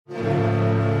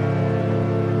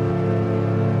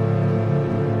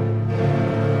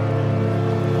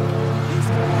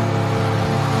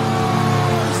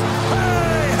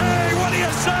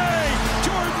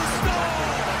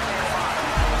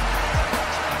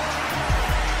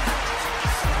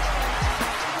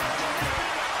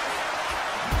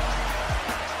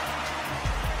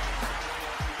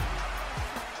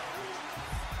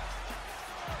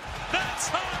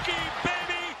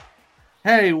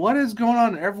Hey, what is going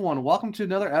on, everyone? Welcome to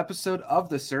another episode of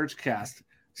the Surgecast,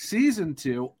 Season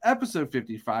 2, Episode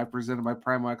 55, presented by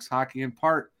PrimeX Hockey and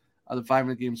part of the 5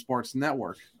 Minute Game Sports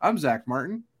Network. I'm Zach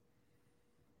Martin.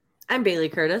 I'm Bailey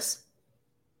Curtis.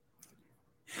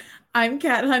 I'm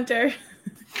Kat Hunter.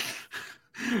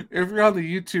 If you're on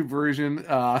the YouTube version,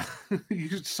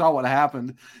 you saw what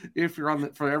happened. If you're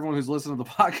on for everyone who's listening to the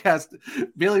podcast,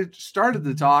 Bailey started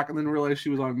to talk and then realized she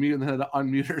was on mute and had to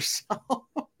unmute herself.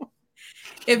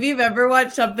 If you've ever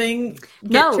watched something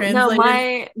translated...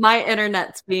 my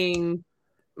internet's being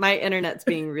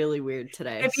really weird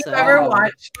today. If you've ever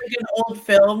watched like an old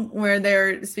film where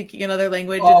they're speaking another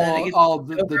language and then it gets over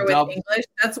with English,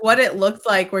 that's what it looked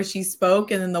like where she spoke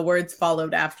and then the words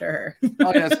followed after her.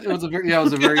 Oh yes, it was a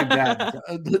very bad.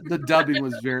 The dubbing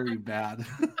was very bad.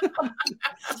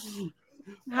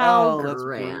 How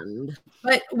grand.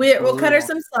 But we'll cut her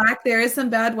some slack. There is some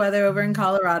bad weather over in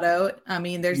Colorado. I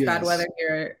mean, there's bad weather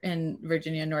here in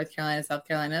Virginia, North Carolina, South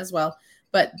Carolina as well.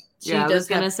 But I was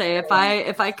gonna say if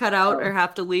I cut out or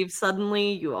have to leave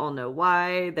suddenly, you all know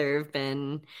why. There have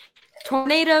been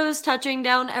tornadoes touching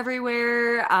down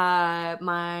everywhere.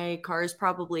 My car is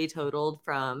probably totaled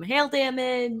from hail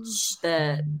damage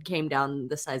that came down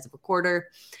the size of a quarter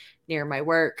near my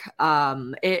work.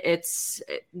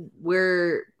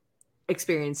 We're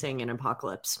experiencing an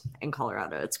apocalypse in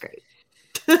Colorado. It's great.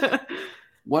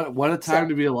 What a time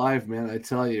to be alive, man! I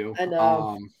tell you. I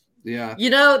know. Yeah. You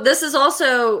know, this is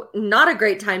also not a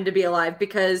great time to be alive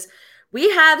because we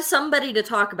have somebody to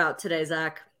talk about today,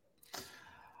 Zach,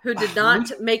 who did not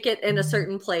make it in a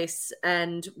certain place,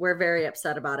 and we're very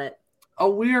upset about it. Oh,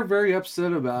 we are very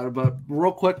upset about it, but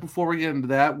real quick before we get into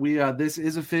that, this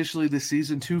is officially the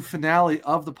season 2 finale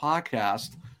of the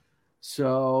podcast.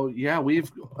 So yeah, we're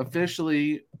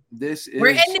ending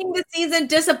the season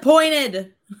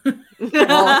disappointed.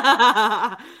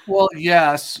 well,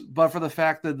 yes, but for the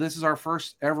fact that this is our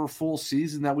first ever full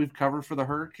season that we've covered for the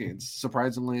Hurricanes,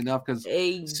 surprisingly enough, because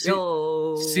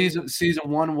season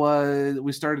 1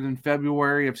 we started in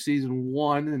February of season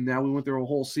 1, and now we went through a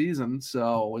whole season.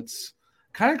 So it's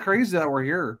kind of crazy that we're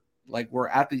here. Like, we're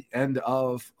at the end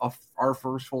of our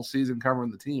first full season covering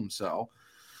the team. So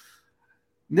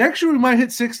next year we might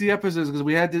hit 60 episodes because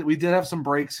we did have some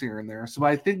breaks here and there. So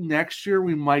I think next year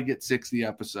we might get 60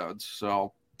 episodes.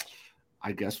 So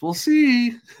I guess we'll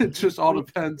see. It just all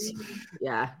depends.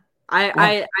 Yeah,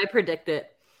 I predict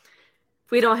it.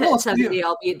 If we don't hit 70,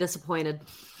 I'll be disappointed.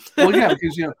 Well, yeah,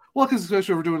 because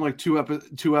especially we're doing like two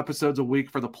episodes a week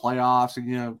for the playoffs,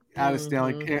 and add a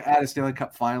Stanley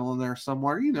Cup final in there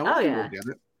somewhere. We'll get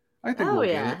it. I think we'll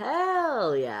get it.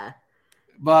 Hell yeah.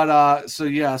 But so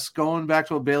yes, going back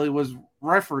to what Bailey was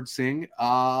referencing,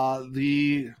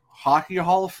 the Hockey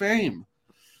Hall of Fame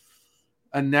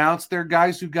announced their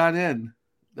guys who got in.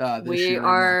 This year. We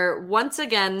are once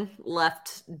again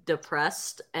left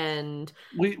depressed and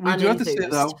we do have to say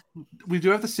though. We do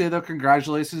have to say though,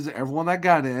 congratulations to everyone that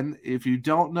got in. If you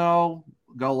don't know,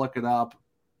 go look it up.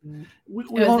 We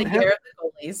don't have the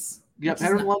goalies. Yep,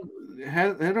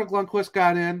 Henrik Lundqvist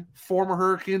got in. Former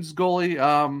Hurricanes goalie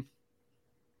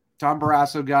Tom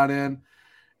Barrasso got in,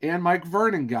 and Mike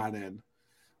Vernon got in.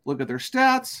 Look at their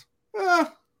stats.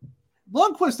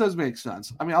 Lundqvist does make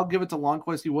sense. I mean, I'll give it to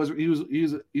Lundqvist. He was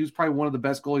probably one of the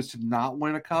best goalies to not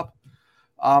win a cup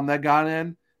that got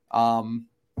in.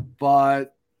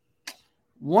 But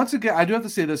once again, I do have to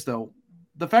say this though: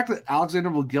 the fact that Alexander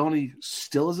Mogilny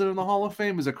still isn't in the Hall of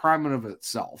Fame is a crime in of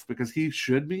itself because he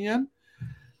should be in.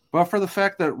 But for the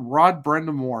fact that Rod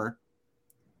Brind'Amour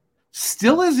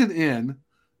still isn't in,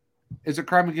 it's a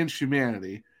crime against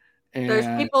humanity. And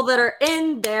there's people that are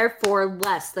in there for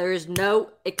less. There is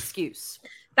no excuse.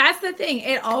 That's the thing.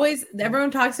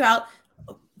 Everyone talks about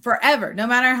forever, no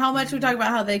matter how much we talk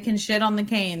about how they can shit on the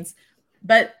Canes,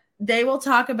 but they will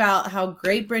talk about how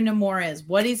great Brind'Amour is,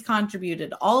 what he's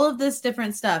contributed, all of this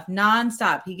different stuff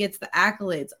nonstop. He gets the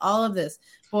accolades, all of this.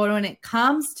 But when it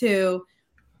comes to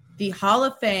the Hall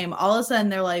of Fame, all of a sudden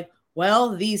they're like,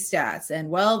 well, these stats and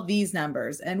well, these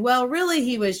numbers and well, really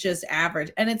he was just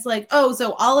average. And it's like, oh,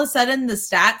 so all of a sudden the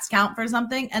stats count for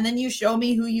something. And then you show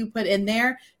me who you put in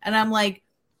there. And I'm like,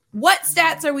 what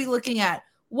stats are we looking at?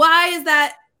 Why is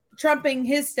that trumping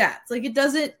his stats? Like, it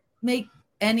doesn't make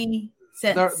any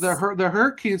sense. The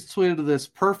Hurricanes tweeted this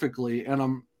perfectly. And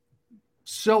I'm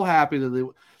so happy that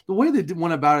the way they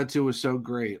went about it too was so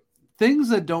great. Things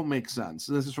that don't make sense.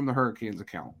 This is from the Hurricanes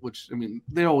account, which, I mean,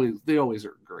 they always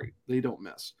are great. They don't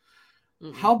miss.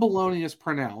 Mm-hmm. How baloney is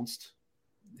pronounced.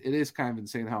 It is kind of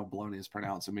insane how baloney is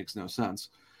pronounced. It makes no sense.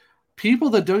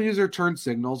 People that don't use their turn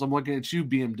signals, I'm looking at you,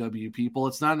 BMW people.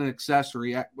 It's not an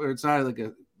accessory. It's not like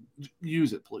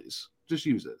use it, please. Just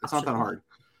use it. It's not that hard.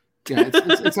 Yeah,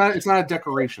 it's not a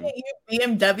decoration.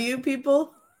 BMW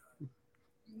people.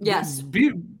 Yes,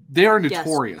 they are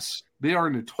notorious. Yes. They are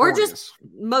notorious. Or just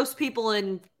most people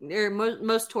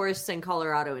most tourists in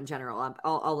Colorado in general.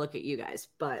 I'll look at you guys,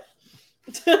 but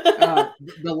the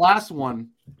last one,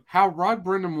 how Rod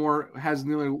Brindamore has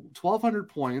nearly 1,200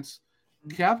 points,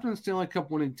 captain Stanley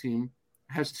Cup winning team,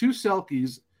 has 2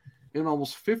 Selkies in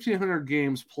almost 1,500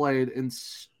 games played, and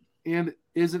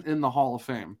isn't in the Hall of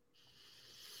Fame.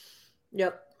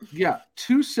 Yep. Yeah,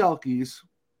 2 Selkies,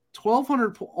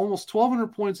 almost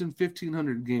 1,200 points in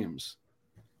 1,500 games,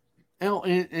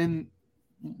 and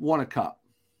won a cup.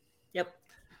 Yep.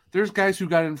 There's guys who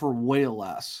got in for way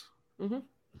less. Mm-hmm.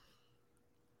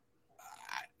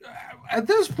 At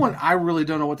this point, I really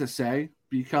don't know what to say,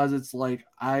 because it's like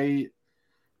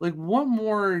what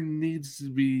more needs to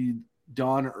be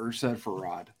done or said for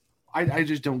Rod. I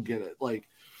just don't get it. Like,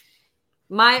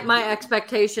 my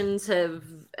expectations have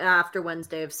after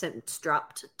Wednesday have since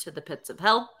dropped to the pits of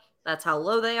hell. That's how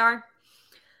low they are.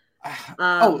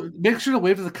 Make sure to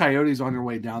wave to the Coyotes on your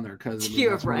way down there, because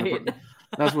you're right.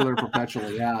 That's where they're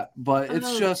perpetually at. But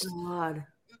it's just. God.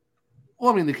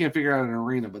 Well, I mean, they can't figure out an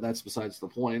arena, but that's besides the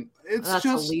point. That's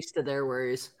just the least of their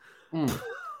worries.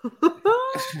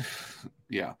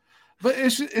 Yeah, but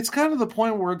it's kind of the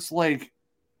point where it's like,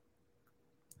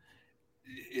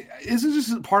 isn't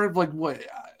just part of what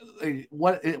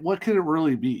could it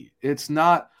really be? It's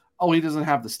not. Oh, he doesn't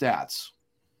have the stats.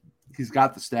 He's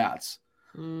got the stats.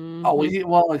 Mm-hmm. Oh,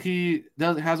 he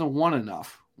hasn't won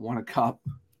enough. Won a cup.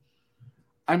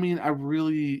 I mean, I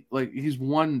really he's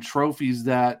won trophies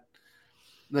that.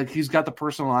 He's got the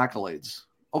personal accolades.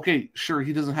 Okay, sure,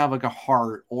 he doesn't have a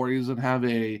Hart, or he doesn't have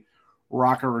a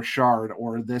Rocker Richard,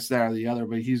 or this, that, or the other,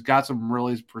 but he's got some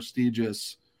really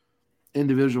prestigious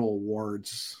individual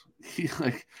awards.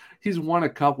 He's won a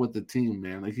cup with the team,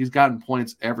 man. He's gotten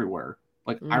points everywhere.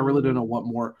 I really don't know what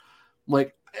more.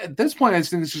 At this point, I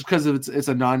think it's just because it's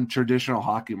a non-traditional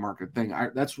hockey market thing.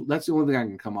 That's the only thing I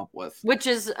can come up with. Which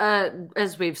is,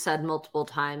 as we've said multiple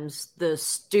times, the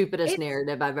stupidest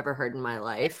narrative I've ever heard in my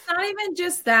life. It's not even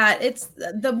just that. It's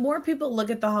the more people look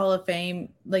at the Hall of Fame,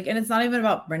 and it's not even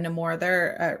about Brindamore.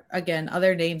 There are, again,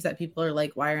 other names that people are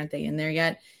like, why aren't they in there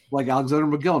yet? Like Alexander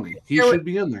McGillney. He should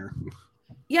be in there.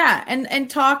 Yeah, and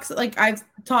talks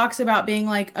about being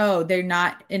like, oh, they're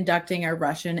not inducting a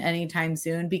Russian anytime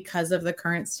soon because of the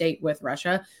current state with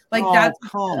Russia. That's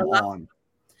come on.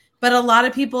 But a lot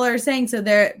of people are saying, so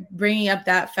they're bringing up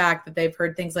that fact that they've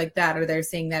heard things like that, or they're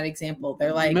seeing that example.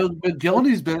 They're like,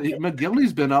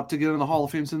 McGillney's been up to get in the Hall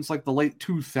of Fame since the late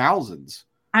 2000s.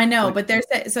 I know, but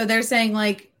they're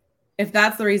saying if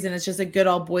that's the reason, it's just a good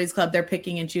old boys club. They're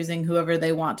picking and choosing whoever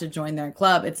they want to join their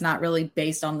club. It's not really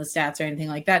based on the stats or anything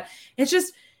like that. It's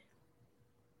just,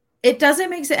 it doesn't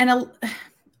make sense.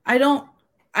 And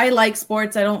I like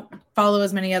sports. I don't follow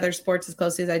as many other sports as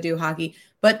closely as I do hockey,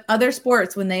 but other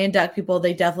sports, when they induct people,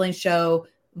 they definitely show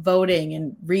voting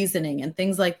and reasoning and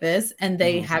things like this. And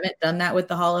they haven't done that with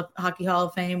the Hockey Hall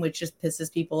of Fame, which just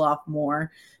pisses people off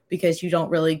more, because you don't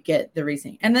really get the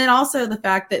reasoning. And then also the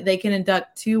fact that they can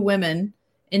induct 2 women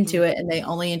into it, and they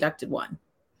only inducted 1.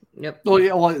 Yep. Oh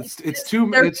yeah, well it's 2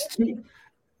 women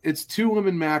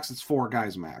max, it's 4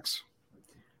 guys max.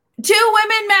 2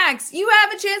 women max. You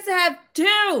have a chance to have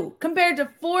 2 compared to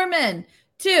 4 men.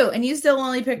 2, and you still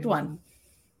only picked 1.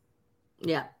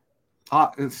 Yeah.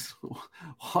 It's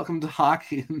welcome to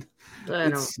hockey.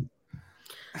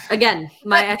 Again,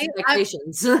 my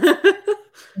expectations.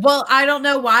 Well, I don't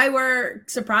know why we're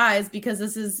surprised, because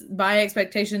this is my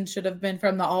expectation should have been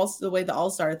from the way the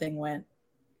All-Star thing went.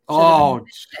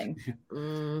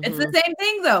 It's the same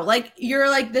thing though.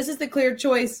 You're this is the clear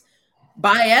choice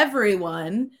by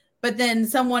everyone, but then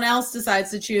someone else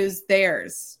decides to choose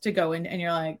theirs to go in, and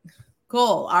you're like,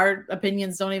 cool, our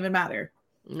opinions don't even matter.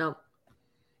 No.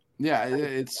 Yeah,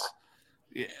 it's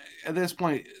at this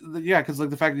point, because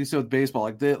the fact that you said with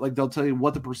baseball, they'll tell you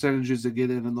what the percentages to get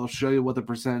in, and they'll show you what the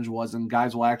percentage was, and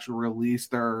guys will actually release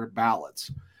their ballots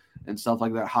and stuff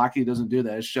like that. Hockey doesn't do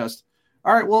that. It's just,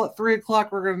 all right, well, at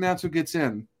 3:00 we're going to announce who gets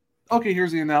in. Okay,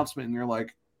 here's the announcement, and you're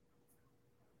like,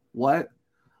 what?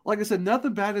 Like I said,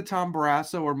 nothing bad to Tom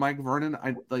Barrasso or Mike Vernon.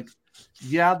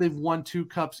 They've won 2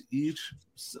 cups each.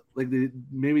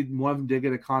 Maybe one of them did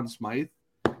get a Conn Smythe.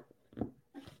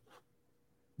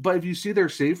 But if you see their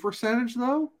save percentage,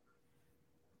 though,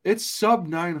 it's sub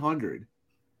 900.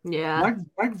 Yeah.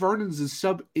 Mike Vernon's is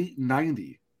sub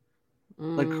 890.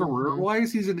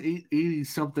 Career-wise, he's an 880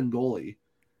 something goalie,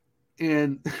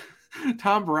 and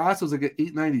Tom Barrasso's an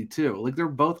 892. They're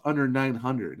both under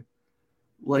 900.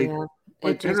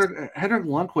 Like Henrik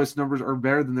Lundqvist numbers are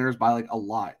better than theirs by like a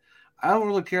lot. I don't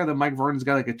really care that Mike Vernon's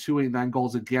got like a 289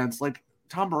 goals against. Like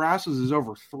Tom Barrasso's is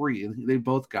over 3, and they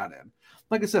both got in.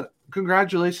 Like I said,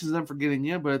 congratulations to them for getting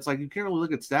in, but it's like you can't really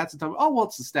look at stats and tell me, oh well,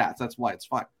 it's the stats. That's why it's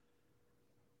fine.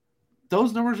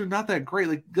 Those numbers are not that great.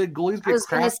 Like goalies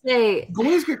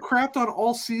get crapped on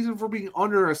all season for being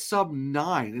under a sub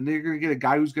 9, and they're going to get a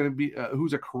guy who's going to be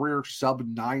who's a career sub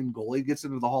 9 goalie gets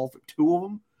into the Hall of Fame. 2 of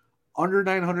them under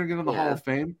 900 get into the Hall of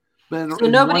Fame. But so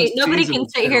nobody can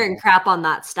sit here and crap on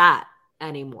that stat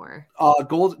anymore.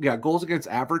 Goals against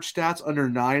average stats under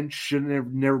 9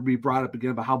 shouldn't never be brought up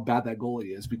again about how bad that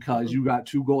goalie is, because you got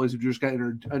 2 goalies who just got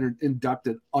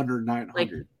inducted under 900.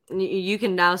 Like, you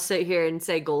can now sit here and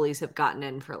say goalies have gotten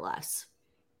in for less.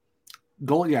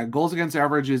 Goals against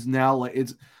average is now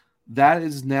that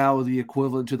is now the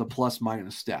equivalent to the plus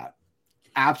minus stat.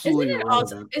 Absolutely.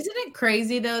 Isn't it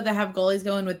crazy though to have goalies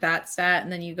going with that stat,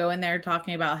 and then you go in there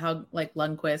talking about how like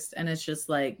Lundqvist, and it's just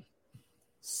like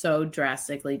so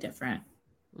drastically different.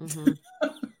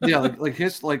 Mm-hmm. Yeah, like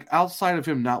his outside of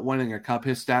him not winning a cup,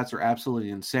 his stats are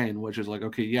absolutely insane. Which is like,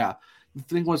 okay, yeah. The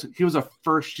thing was, he was a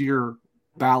first year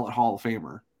ballot Hall of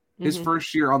Famer. His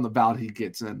first year on the ballot, he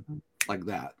gets in like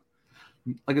that.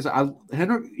 Like I said,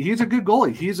 Henrik, he's a good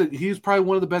goalie. He's probably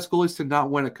one of the best goalies to not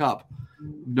win a cup.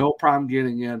 No problem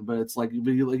getting in, but it's like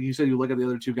you said, you look at the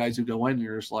other 2 guys who go in,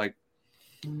 you're just like,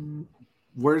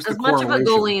 where's the correlation? As much of a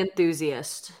goalie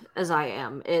enthusiast as I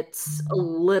am, it's a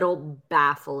little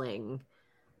baffling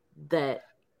that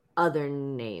other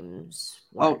names.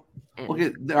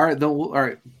 Okay, all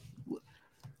right.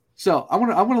 So I'm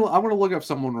gonna look up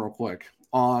someone real quick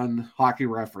on Hockey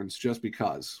Reference just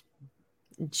because.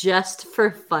 Just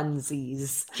for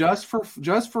funsies. Just for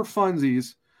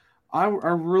funsies. I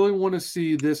really want to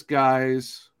see this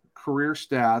guy's career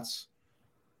stats.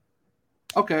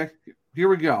 Okay, here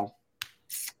we go.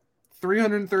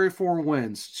 334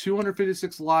 wins,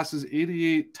 256 losses,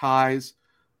 88 ties,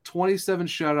 27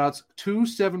 shutouts,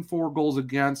 274 goals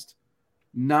against,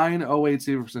 908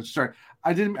 save percentage. Sorry,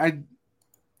 I'm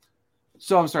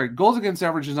sorry. Goals against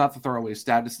average is not the throwaway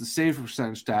stat. It's the save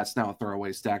percentage stat. It's now a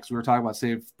throwaway stat. We were talking about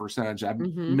save percentage. I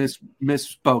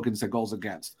misspoke and said goals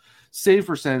against. Save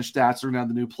percentage stats are now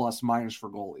the new plus minus for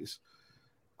goalies.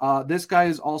 This guy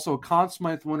is also a Conn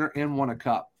Smythe winner and won a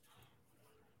cup.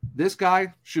 This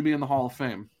guy should be in the Hall of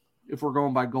Fame if we're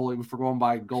going by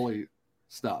goalie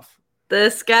stuff.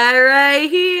 This guy right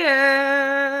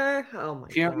here. Oh my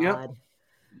god.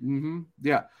 Yep.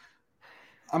 Yeah.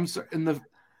 I'm sorry.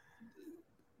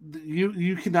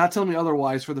 You cannot tell me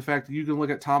otherwise for the fact that you can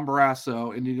look at Tom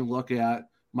Barrasso and you can look at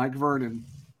Mike Vernon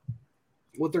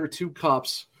with their 2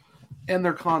 cups and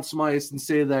their Conn Smythe and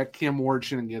say that Cam Ward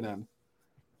shouldn't get in.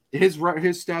 His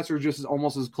stats are just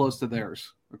almost as close to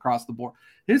theirs across the board.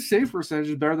 His save percentage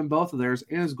is better than both of theirs,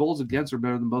 and his goals against are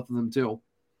better than both of them too.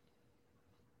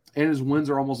 And his wins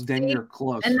are almost dang near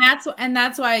close. And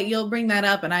that's why you'll bring that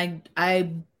up, and I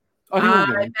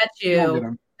bet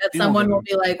you that someone will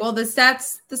be like, well, the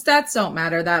stats don't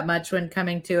matter that much when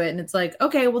coming to it. And it's like,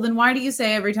 okay, well then why do you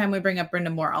say every time we bring up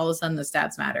Brendan Moore, all of a sudden the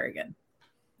stats matter again?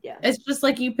 Yeah. It's just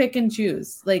like you pick and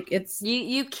choose. Like it's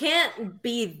you can't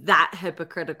be that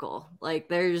hypocritical. Like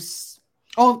there's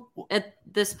at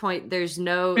this point there's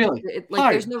no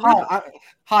there's no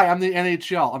hi, I'm the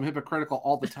NHL. I'm hypocritical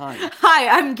all the time. Hi,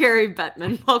 I'm Gary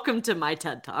Bettman. Welcome to my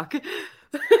TED Talk.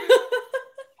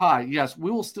 Hi, yes,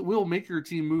 we will make your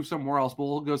team move somewhere else, but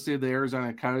we'll go save the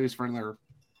Arizona Coyotes for another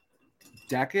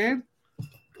decade.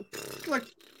 Like,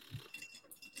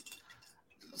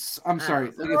 I'm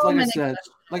sorry.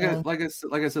 Like I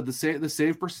said, the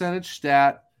save percentage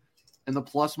stat and the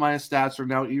plus minus stats are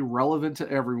now irrelevant to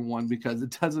everyone because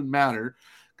it doesn't matter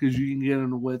because you can get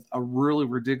in with a really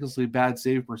ridiculously bad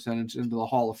save percentage into the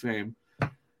Hall of Fame.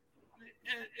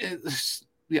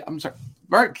 Yeah, I'm sorry.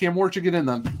 All right, Cam Ward should get in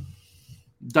then.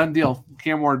 Done deal.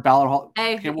 Cam Ward, ballot Hall.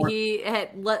 Hey,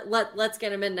 let's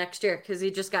get him in next year because he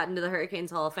just got into the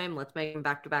Hurricanes Hall of Fame. Let's make him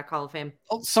back-to-back Hall of Fame.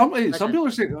 Some people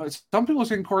are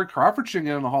saying Corey Crawford should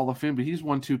get in the Hall of Fame, but he's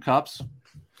won 2 cups.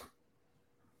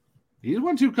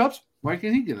 Why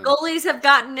can't he get in? Goalies have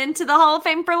gotten into the Hall of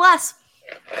Fame for less.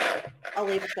 I'll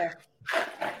leave it there.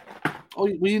 Oh,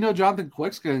 well, Jonathan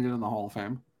Quick's going to get in the Hall of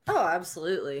Fame. Oh,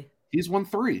 absolutely. He's won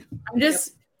 3.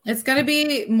 It's going to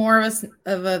be more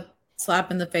of a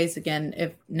slap in the face again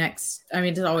it's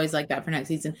always like that for next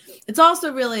season. It's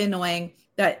also really annoying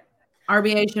that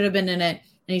RBA should have been in it,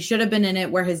 and he should have been in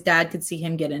it where his dad could see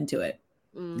him get into it.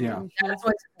 Yeah.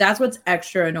 That's what's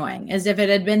extra annoying is if it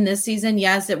had been this season,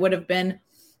 yes, it would have been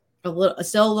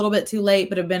still a little bit too late,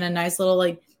 but it'd been a nice little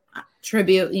like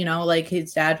tribute, like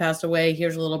his dad passed away.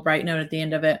 Here's a little bright note at the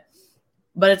end of it.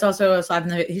 But it's also a slap in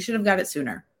the. He should have got it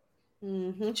sooner.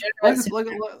 Mm-hmm.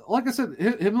 Like I said,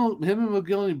 him and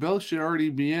McGillney both should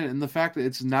already be in. And the fact that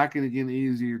it's not going to get any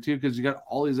easier, too, because you got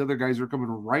all these other guys who are coming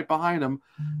right behind him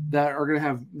that are going to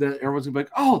have that everyone's going to be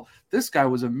like, oh, this guy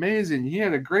was amazing. He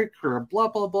had a great career, blah,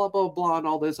 blah, blah, blah, blah, and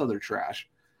all this other trash.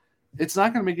 It's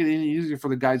not going to make it any easier for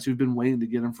the guys who've been waiting to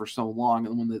get in for so long.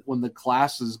 And when the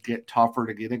classes get tougher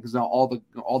to get in, because now all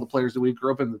the players that we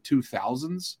grew up in the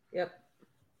 2000s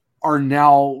are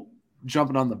now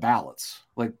jumping on the ballots.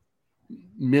 Like,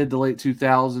 mid to late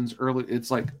 2000s, early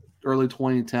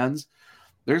 2010s,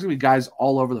 there's gonna be guys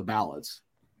all over the ballots.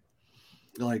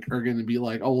 Like, are gonna be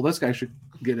like, oh well, this guy should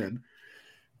get in.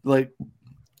 Like,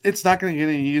 it's not gonna get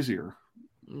any easier.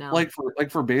 No. Like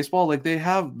for baseball, like they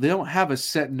don't have a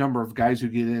set number of guys who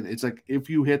get in. It's like if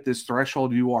you hit this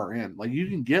threshold, you are in. Like you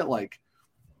can get like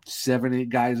 7-8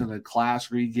 guys in a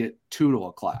class, or you get 2 to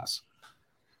a class.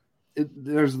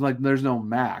 There's no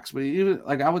max, but even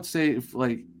like I would say if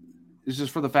like. It's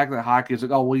just for the fact that hockey is like,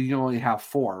 oh, well, you can only have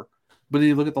 4. But then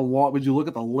you look at the law, when you look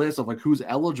at the list of like who's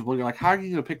eligible, you're like, how are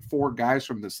you going to pick 4 guys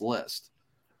from this list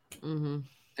and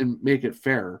make it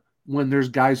fair when there's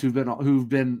guys who've been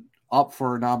up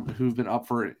for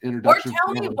introduction? Or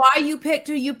tell me why you picked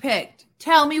who you picked.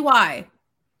 Tell me why.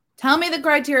 Tell me the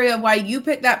criteria of why you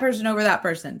picked that person over that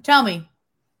person. Tell me.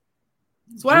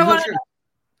 That's what I want to know.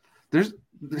 There's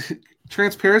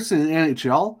transparency in the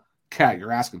NHL. Kat,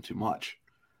 you're asking too much.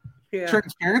 Yeah.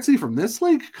 Transparency from this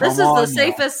league? This is the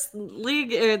safest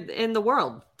league in the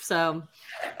world. So,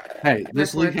 hey,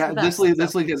 this league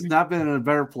has not been in a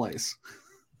better place.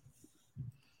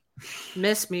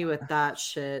 Miss me with that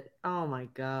shit. Oh my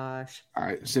gosh. All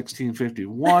right,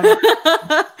 1651.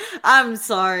 I'm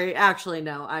sorry. Actually,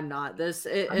 no, I'm not. It's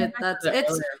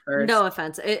no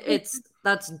offense.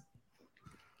 That's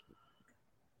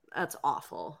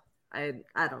awful. I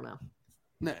don't know.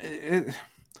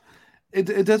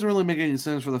 It doesn't really make any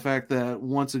sense for the fact that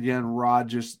once again Rod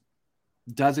just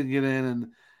doesn't get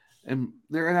in, and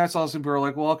I saw some people are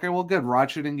like, well, okay, well, good, Rod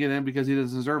shouldn't get in because he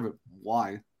doesn't deserve it.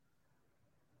 Why?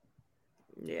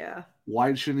 Yeah.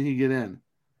 Why shouldn't he get in? And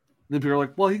then people are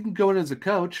like, well, he can go in as a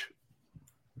coach.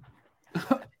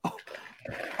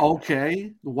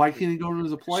 Okay, why can't he go in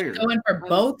as a player? Go in for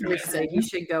both reasons. You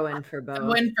should go in for both.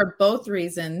 Go in for both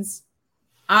reasons.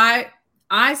 I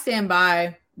stand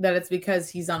by that it's because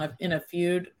he's in a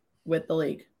feud with the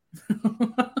league.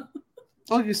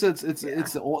 Like you said, it's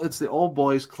the old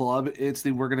boys club. It's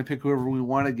the we're going to pick whoever we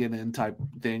want to get in type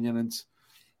thing, and it's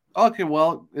okay.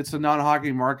 Well, it's a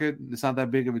non-hockey market. It's not that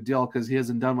big of a deal because he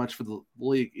hasn't done much for the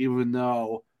league, even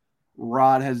though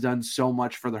Rod has done so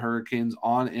much for the Hurricanes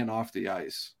on and off the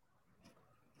ice.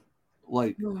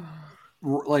 Like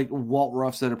Walt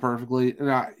Ruff said it perfectly,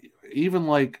 and even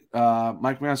like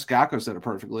Mike Maniscalco said it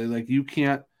perfectly. Like you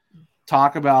can't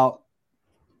talk about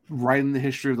writing the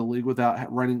history of the league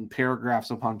without writing paragraphs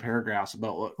upon paragraphs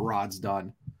about what Rod's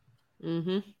done.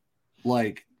 Mm-hmm.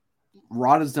 Like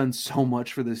Rod has done so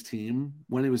much for this team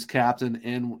when he was captain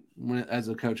and when as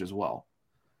a coach as well.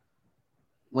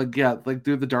 Like, yeah, like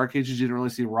through the dark ages, you didn't really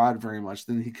see Rod very much.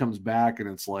 Then he comes back and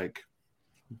it's like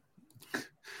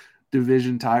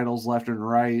division titles left and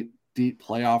right, deep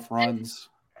playoff runs.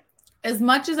 As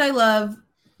much as I love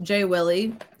Jay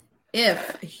Willie,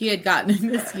 if he had gotten in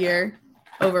this year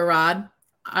over Rod,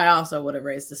 I also would have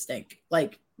raised the stink.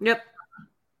 Like, yep.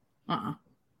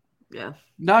 Yeah.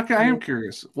 I am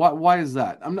curious. Why is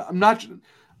that? I'm not.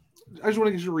 I just want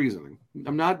to get your reasoning.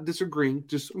 I'm not disagreeing.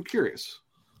 I'm curious.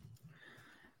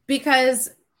 Because,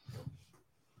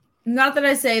 not that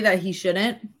I say that he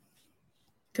shouldn't,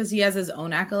 because he has his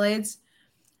own accolades,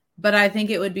 but I think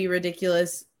it would be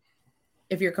ridiculous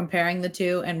if you're comparing the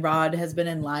two and Rod has been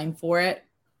in line for it,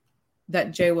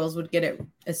 that Jay Wills would get it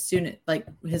as soon as like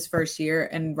his first year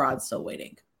and Rod's still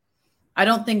waiting. I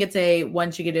don't think it's a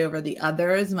one should get over the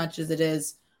other as much as it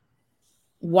is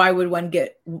why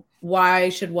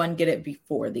should one get it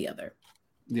before the other?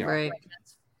 Yeah. Right.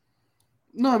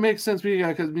 No, it makes sense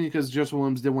because Jess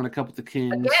Williams did win a couple with the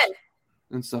Kings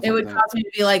and stuff. It would cause me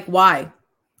to be like, why?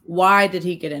 Why did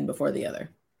he get in before the other?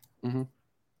 Mm-hmm.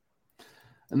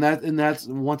 And that's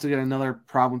once again another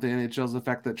problem with the NHL is the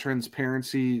fact that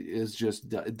transparency is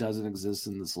just it doesn't exist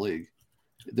in this league.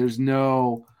 There's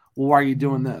no, well, why are you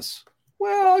doing this?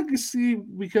 Well, I can see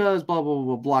because blah blah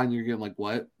blah blah, and you're getting like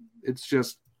what? It's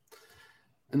just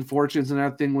unfortunate. It's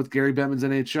another thing with Gary Bettman's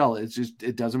NHL. It's just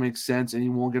it doesn't make sense, and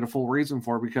you won't get a full reason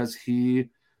for it because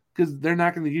they're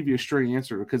not going to give you a straight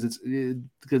answer because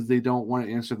they don't want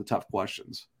to answer the tough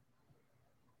questions.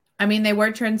 I mean, they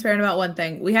were transparent about one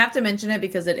thing. We have to mention it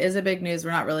because it is a big news.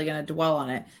 We're not really going to dwell on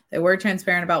it. They were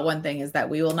transparent about one thing, is that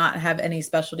we will not have any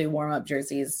specialty warm-up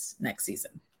jerseys next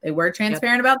season. They were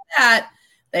transparent about that.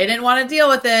 They didn't want to deal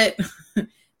with it.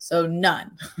 So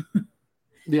none.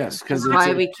 Yes, because that's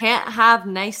why we can't have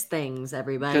nice things,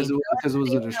 everybody. Because it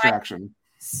was a distraction.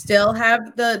 Still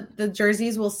have the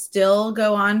jerseys will still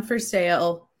go on for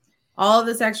sale. All of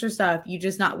this extra stuff. You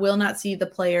just will not see the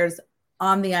players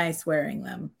on the ice wearing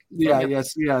them. Yeah,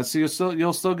 yes, yeah. So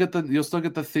you'll still get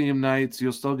the theme nights,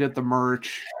 you'll still get the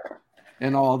merch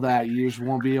and all that. You just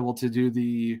won't be able to do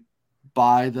the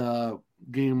buy the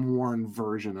game worn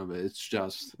version of it. It's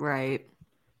just right.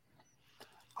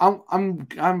 I'm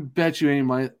bet you ain't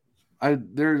my I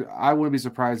wouldn't be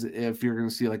surprised if you're gonna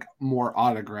see like more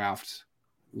autographed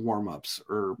warm-ups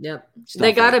or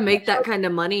they got to make that kind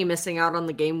of money missing out on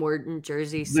the game worn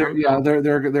jerseys. They're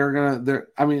gonna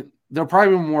I mean, they'll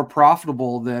probably be more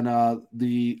profitable than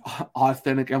the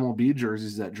authentic MLB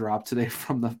jerseys that dropped today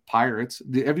from the Pirates.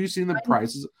 Have you seen the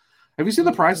prices? Have you seen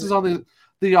the prices on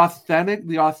the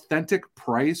authentic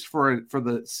price for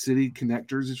the City Connect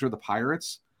jerseys for the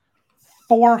Pirates?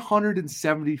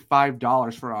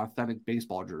 $475 for an authentic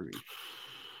baseball jersey.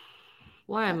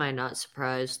 Why am I not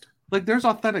surprised? Like, there's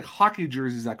authentic hockey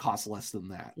jerseys that cost less than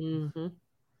that. Mm-hmm.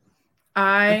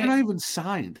 They're not even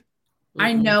signed.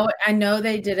 I know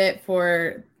they did it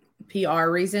for PR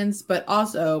reasons, but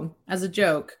also as a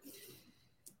joke,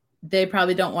 they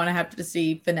probably don't want to have to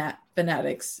see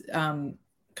fanatics come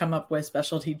up with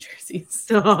specialty jerseys.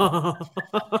 I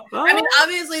mean,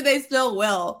 obviously they still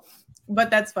will, but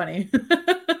that's funny.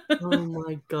 Oh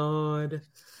my God.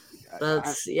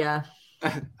 That's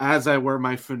As I wear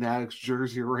my Fanatics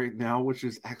jersey right now, which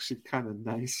is actually kind of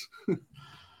nice.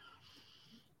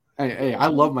 Hey, I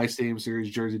love my Stadium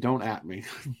Series jersey. Don't at me.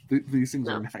 These things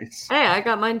are nice. Hey, I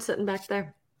got mine sitting back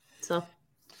there. So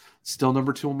still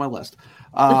number 2 on my list.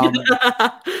 But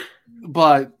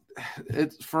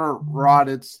it's for Rod,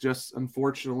 it's just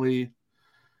unfortunately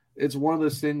it's one of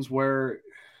those things where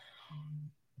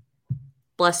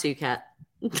bless you, Kat.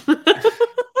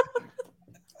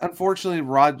 Unfortunately,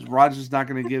 Roger's not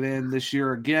going to get in this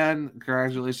year again.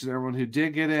 Congratulations to everyone who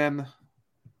did get in.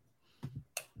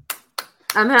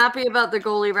 I'm happy about the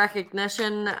goalie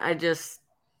recognition. I'm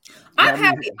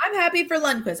happy for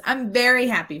Lundqvist. I'm very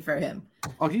happy for him.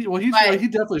 Oh, he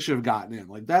definitely should have gotten in.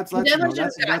 Like that's but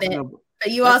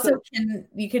you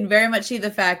can very much see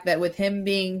the fact that with him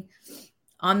being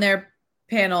on their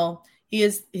panel,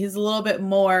 he's a little bit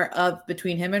more of,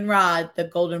 between him and Rod, the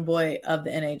golden boy of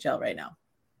the NHL right now.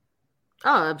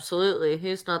 Oh, absolutely.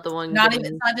 He's not the one.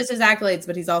 It's not just his accolades,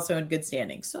 but he's also in good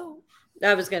standing. So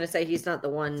I was going to say he's not the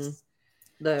one.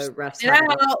 The refs.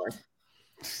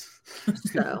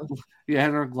 So yeah,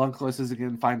 Henrik Lundqvist is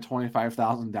again fined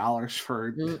 $25,000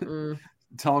 for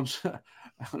telling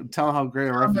how great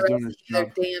a ref is doing his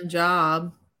job. Damn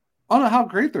job. Oh no, how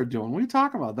great they're doing. What are you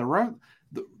talking about? The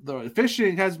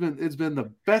officiating it's been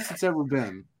the best it's ever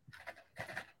been.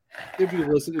 If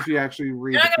you actually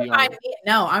read the PR.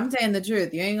 No, I'm saying the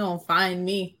truth. You ain't gonna find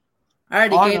me. I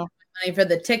already gave money for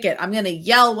the ticket. I'm gonna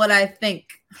yell what I think.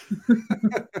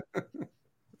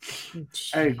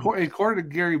 Hey, according to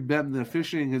Gary Benton, the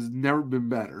officiating has never been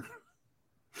better,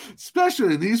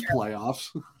 especially in these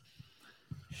playoffs.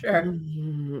 Sure.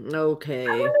 Okay. I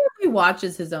wonder if he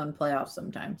watches his own playoffs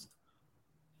sometimes.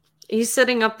 He's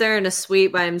sitting up there in a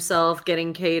suite by himself,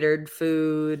 getting catered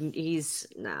food. Is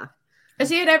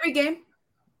he at every game?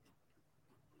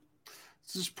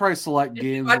 It's just probably select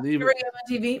games. Watch every game on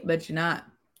TV, but you're not.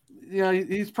 Yeah,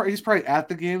 he's probably at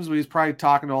the games, but he's probably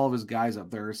talking to all of his guys up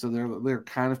there, so they're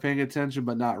kind of paying attention,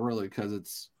 but not really because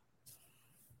it's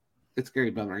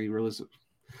Gary Benton.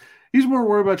 He's more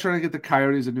worried about trying to get the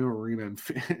Coyotes a new arena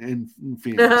in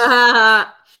Phoenix.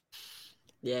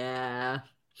 Yeah,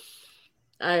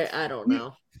 I don't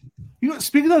know.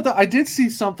 Speaking of that, I did see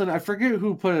something. I forget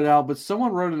who put it out, but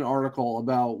someone wrote an article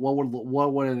about what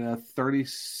would a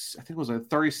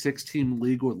 36 team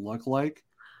league would look like.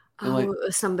 It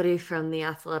was somebody from The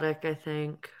Athletic, I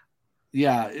think.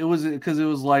 Yeah, it was because it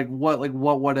was what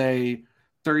would a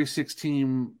 36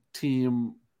 team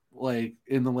like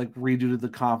in the redo to the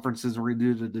conferences,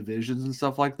 redo to divisions and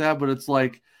stuff like that. But it's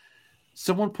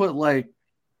someone put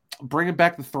bringing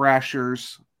back the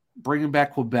Thrashers, bringing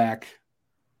back Quebec,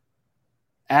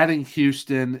 adding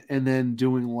Houston, and then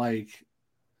doing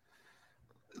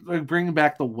bringing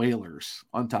back the Whalers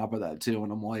on top of that too.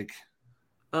 And I'm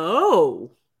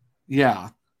oh. Yeah.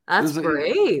 That's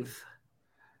brave.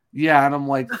 Yeah, and I'm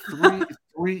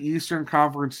three Eastern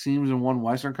Conference teams and one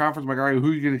Western Conference. I'm all right,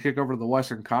 who are you going to kick over to the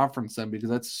Western Conference then? Because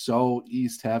that's so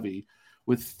East heavy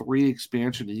with 3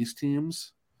 expansion East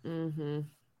teams. Mm-hmm.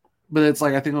 But it's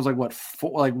like I think it was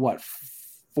like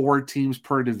 4 teams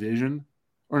per division,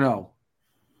 or no?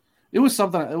 It was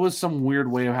something. It was some weird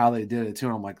way of how they did it too.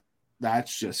 And I'm like,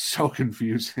 that's just so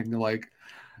confusing. Like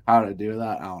how to do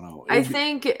that. I don't know. I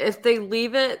think if they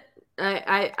leave it,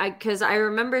 because I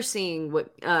remember seeing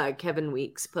what Kevin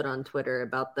Weeks put on Twitter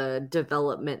about the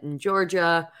development in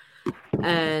Georgia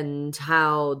and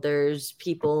how there's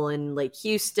people in like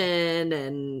Houston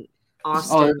and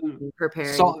Austin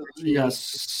preparing. Salt Lake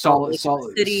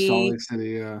City.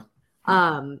 Yeah.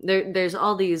 There's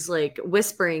all these like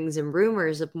whisperings and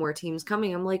rumors of more teams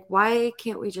coming. I'm like, why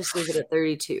can't we just leave it at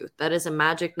 32? That is a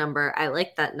magic number. I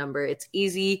like that number. It's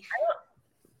easy,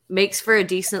 makes for a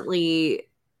decent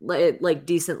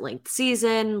length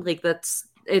season. Like that's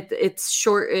it. It's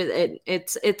short.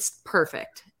 It's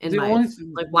perfect. In my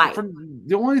like why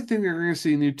the only thing you're going to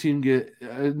see a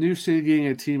new city getting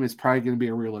a team is probably going to be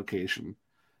a relocation.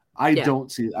 I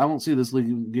don't see this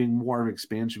league getting more of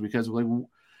expansion because like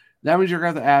that means you're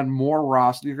going to have to add more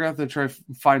roster. You're going to have to try to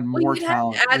find more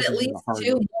talent. Have to add at least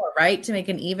 2 more, right, to make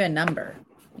an even number.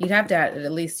 You'd have to add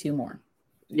at least 2 more.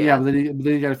 Yeah, but then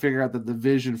you got to figure out the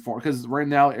division for because right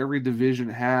now every division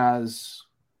has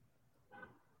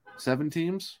 7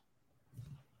 teams.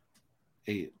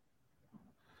 8.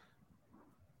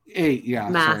 Yeah.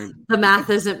 Math. Sorry. The math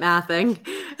isn't mathing.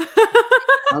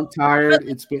 I'm tired.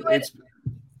 It's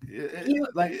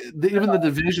like even the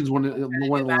divisions want to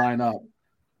line up.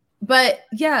 But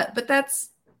that's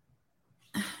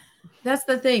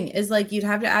the thing is like you'd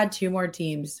have to add 2 more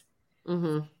teams.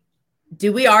 Mm-hmm.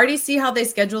 Do we already see how they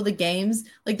schedule the games?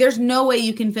 Like, there's no way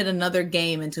you can fit another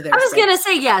game into their. I was gonna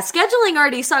say, scheduling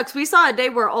already sucks. We saw a day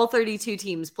where all 32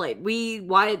 teams played.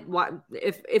 Why?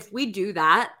 If we do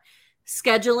that,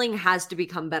 scheduling has to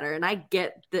become better. And I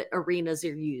get that arenas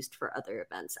are used for other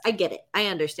events. I get it. I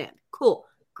understand. Cool,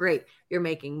 great. You're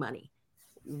making money.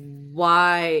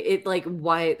 Why?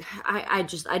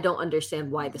 I don't understand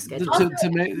why the schedule to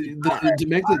make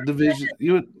the division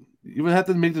you would have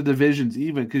to make the divisions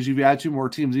even because you've got 2 more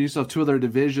teams and you still have 2 other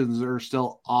divisions that are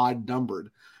still odd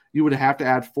numbered. You would have to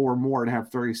add 4 more and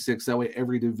have 36. That way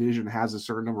every division has a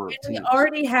certain number of teams.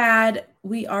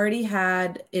 We already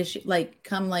had issues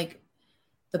come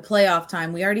the playoff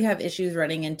time. We already have issues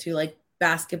running into like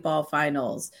basketball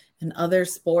finals and other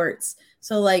sports.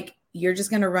 So like you're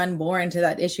just going to run more into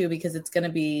that issue because it's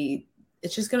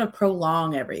just going to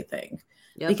prolong everything.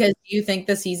 Yep. Because you think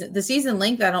the season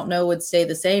length, I don't know, would stay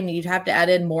the same. You'd have to add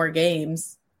in more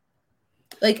games.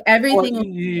 Like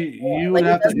everything, it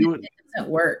doesn't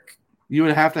work. You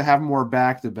would have to have more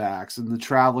back-to-backs, and the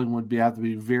traveling would have to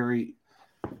be very.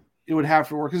 It would have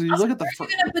to work because you look at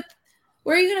the.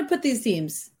 Where are you going to put these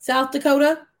teams? South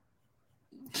Dakota,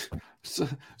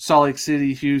 Salt Lake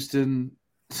City, Houston,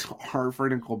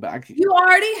 Hartford, and Quebec. You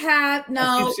already have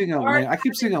I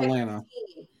keep seeing Atlanta.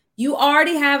 You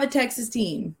already have a Texas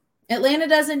team. Atlanta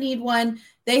doesn't need one.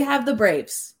 They have the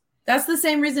Braves. That's the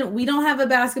same reason we don't have a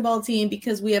basketball team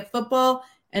because we have football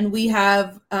and we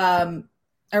have or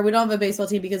we don't have a baseball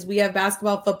team because we have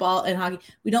basketball, football, and hockey.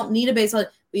 We don't need a baseball.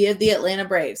 We have the Atlanta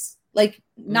Braves. Like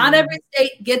not every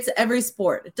state gets every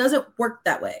sport. It doesn't work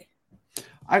that way.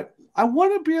 I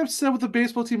want to be upset with the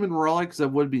baseball team in Raleigh because that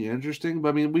would be interesting. But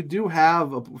I mean, we do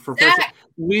have a professional.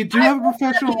 We do have a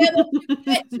professional.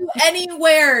 Get to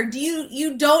anywhere.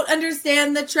 You don't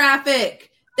understand the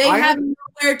traffic? They have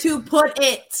nowhere to put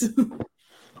it.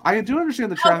 I do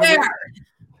understand the traffic.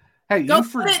 Hey, go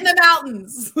put it in the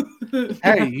mountains.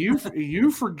 Hey,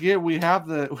 you forget we have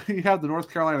the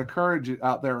North Carolina Courage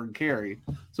out there in Cary,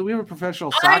 so we have a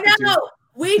professional soccer team.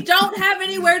 We don't have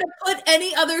anywhere to put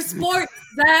any other sports,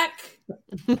 Zach.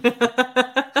 You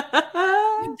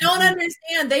don't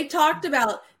understand. They talked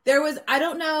about I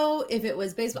don't know if it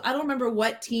was baseball. I don't remember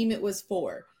what team it was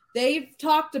for. They've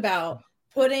talked about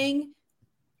putting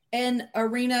an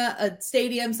arena, a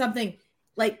stadium, something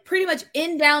like pretty much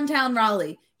in downtown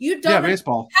Raleigh. You don't. Yeah,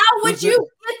 baseball. How would you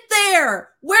get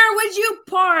there? Where would you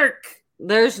park?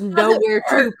 There's nowhere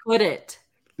to put it.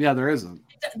 Yeah, there isn't.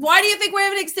 Why do you think we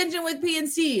have an extension with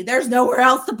PNC? There's nowhere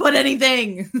else to put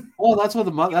anything. Well, that's why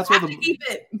the Mudcats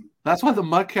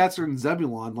are in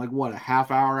Zebulon. Like what, a half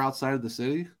hour outside of the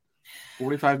city?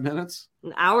 45 minutes?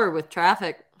 An hour with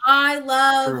traffic. I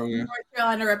love North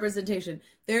Carolina representation.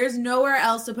 There's nowhere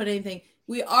else to put anything.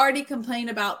 We already complain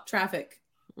about traffic.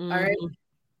 Mm-hmm. All right.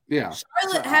 Yeah.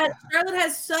 Charlotte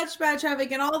has such bad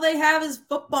traffic, and all they have is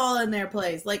football in their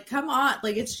place. Like, come on.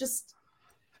 Like, it's just.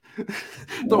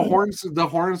 The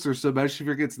horns are so bad she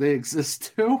forgets they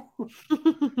exist too.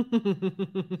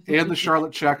 And the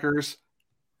Charlotte Checkers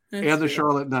and the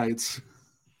Charlotte Knights.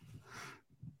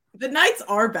 The Knights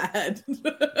are bad.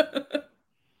 The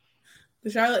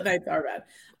Charlotte Knights are bad.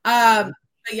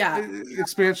 But yeah,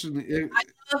 expansion.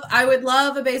 I would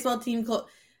love a baseball team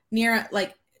near,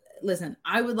 like, listen,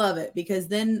 I would love it because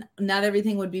then not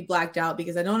everything would be blacked out,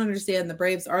 because I don't understand the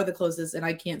Braves are the closest and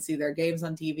I can't see their games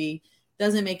on TV.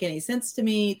 Doesn't make any sense to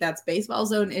me. That's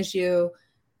baseball's own issue.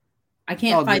 I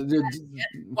can't fight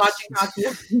watching hockey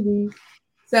on TV.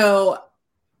 So,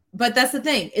 but that's the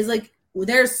thing is, like,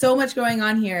 there's so much going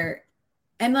on here.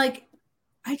 And, like,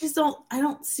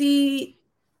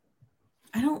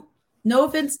 no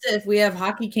offense to if we have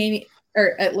hockey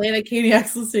or Atlanta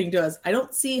Caniacs listening to us. I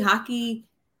don't see hockey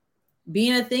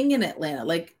being a thing in Atlanta.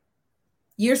 Like,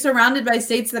 you're surrounded by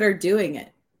states that are doing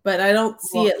it, but I don't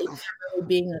see it really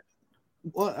being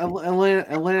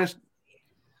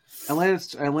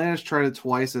Atlanta's tried it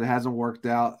twice. It hasn't worked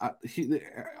out.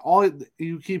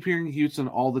 You keep hearing Houston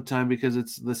all the time because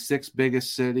it's the sixth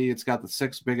biggest city. It's got the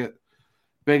sixth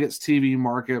biggest TV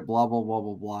market, blah, blah, blah,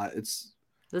 blah, blah. It's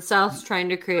the South's trying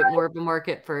to create more of a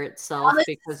market for itself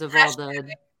because of all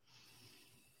the.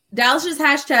 Dallas's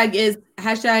hashtag is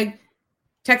hashtag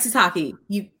Texas hockey.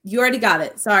 You already got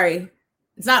it. Sorry.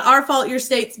 It's not our fault your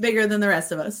state's bigger than the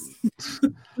rest of us.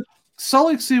 Salt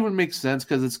Lake City would make sense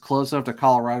because it's close enough to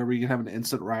Colorado where you can have an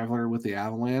instant rivalry with the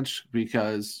Avalanche,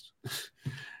 because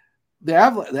the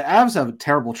Avs have a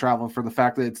terrible travel for the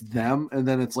fact that it's them, and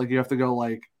then it's like you have to go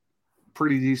like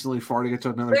pretty decently far to get to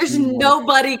another. There's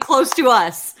nobody close to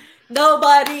us.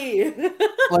 Nobody.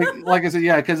 like I said,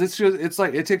 yeah, because it's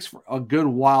like it takes a good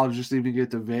while just to even get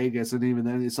to Vegas, and even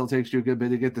then it still takes you a good bit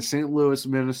to get to St. Louis,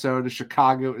 Minnesota,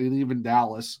 Chicago, and even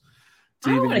Dallas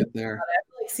to even get there. I feel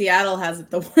like Seattle has it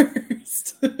the worst.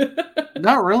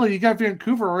 Not really. You got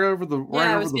Vancouver right over the border.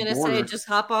 Yeah, I was gonna say just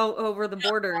hop over the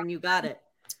border and you got it.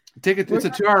 It's a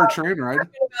 2-hour train ride.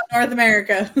 North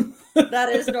America. That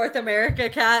is North America,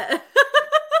 Kat.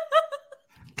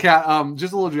 Kat,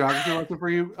 just a little geography lesson for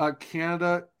you.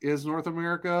 Canada is North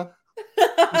America.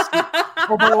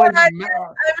 Oh, by the way, I'm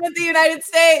in the United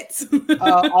States.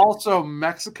 Also,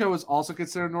 Mexico is also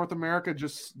considered North America.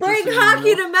 Bring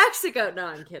hockey to Mexico. No,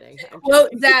 I'm kidding.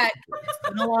 Quote Zach. It's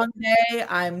been a long day.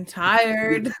 I'm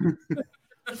tired.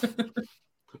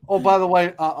 Oh, by the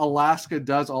way, Alaska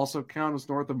does also count as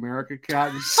North America,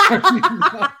 Kat.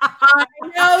 I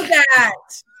know that.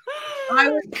 I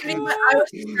was bragging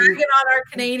on our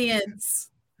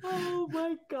Canadians. Oh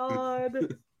my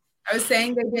God. I was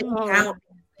saying they didn't count.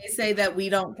 They say that we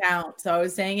don't count. So I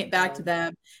was saying it back to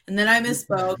them. And then I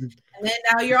misspoke. And then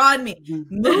now you're on me.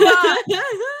 Move on.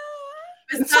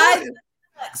 Besides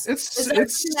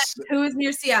Canucks, who is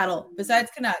near Seattle?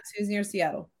 Besides Canucks, who's near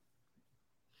Seattle?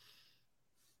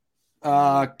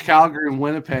 Calgary and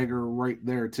Winnipeg are right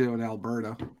there too in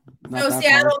Alberta. So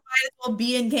Seattle might as well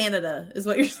be in Canada, is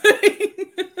what you're saying.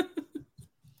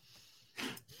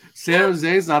 San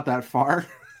Jose's not that far.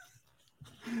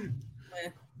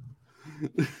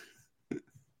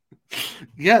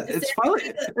 Yeah, it's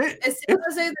funny. Is San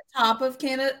Jose the top of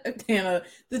Canada,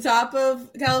 the top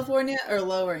of California, or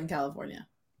lower in California?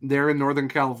 They're in Northern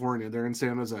California. They're in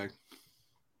San Jose.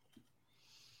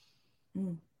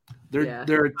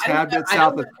 They're a tad bit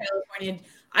south of California.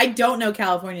 I don't know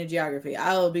California geography.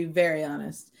 I will be very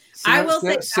honest. I will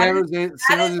say San Jose is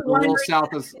a little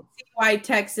south of. Why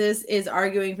Texas is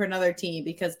arguing for another team,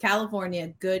 because California,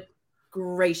 good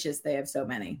gracious, they have so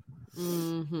many.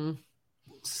 Mm-hmm.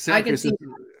 I can see.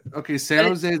 Okay, San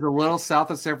Jose is a little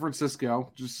south of San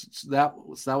Francisco. Just that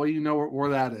way you know where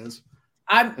that is.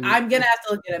 I'm gonna have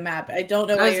to look at a map. I don't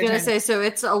know. I was gonna say, so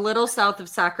it's a little south of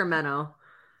Sacramento.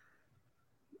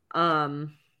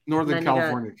 Northern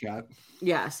California, Kat.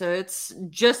 Yeah, so it's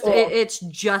just it's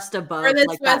just above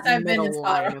like that middle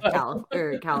line of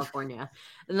California,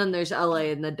 and then there's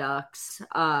LA and the Ducks.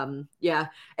 Yeah,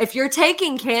 if you're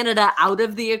taking Canada out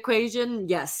of the equation,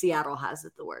 yes, Seattle has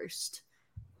it the worst.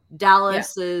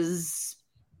 Dallas is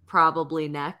probably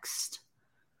next,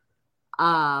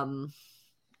 and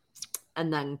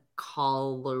then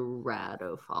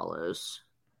Colorado follows.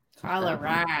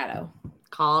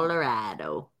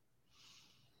 Colorado.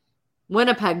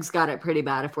 Winnipeg's got it pretty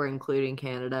bad if we're including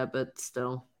Canada, but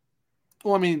still.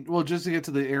 Well, I mean, just to get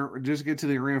to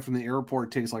the arena from the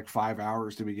airport takes like 5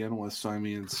 hours to begin with. So I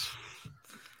mean,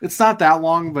 it's not that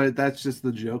long, but that's just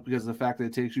the joke, because the fact that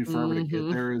it takes you forever to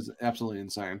get there is absolutely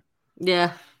insane.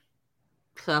 Yeah.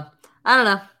 So I don't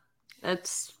know.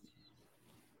 It's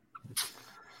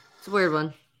a weird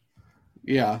one.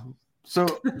 Yeah. So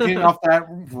getting off that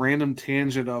random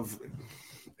tangent of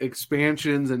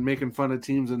expansions and making fun of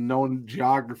teams and knowing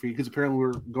geography, because apparently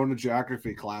we're going to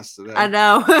geography class today. I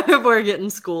know. We're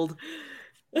getting schooled.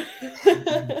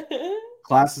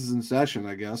 Class is in session,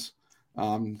 I guess.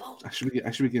 I should be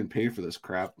getting paid for this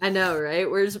crap. I know, right?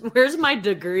 Where's my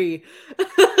degree?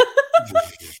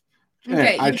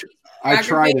 Okay, I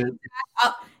tried it.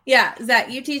 Yeah,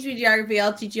 Zach, you teach me geography.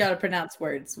 I'll teach you how to pronounce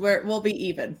words. We'll be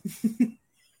even.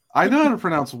 I know how to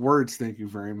pronounce words. Thank you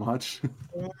very much.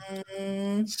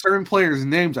 Certain players'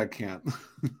 names I can't.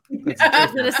 I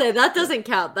was gonna say that doesn't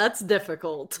count. That's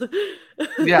difficult.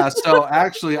 Yeah, so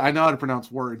actually, I know how to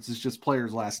pronounce words. It's just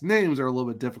players' last names are a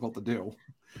little bit difficult to do.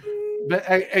 But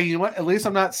hey, you know what? At least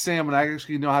I'm not Sam, and I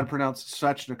actually know how to pronounce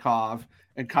Svechnikov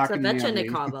and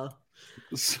Kotkaniemi.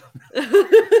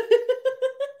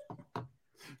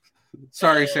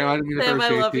 Sorry, Sam. I didn't mean to Sam, throw I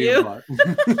shade love to you.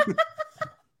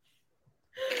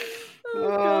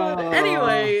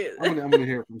 Anyway, I'm gonna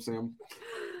hear it from Sam.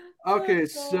 Okay,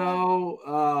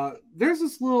 so there's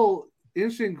this little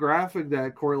interesting graphic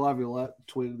that Corey Laviolette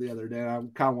tweeted the other day. I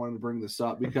kind of wanted to bring this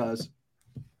up because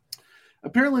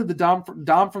apparently the Dom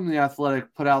from the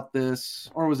Athletic put out this,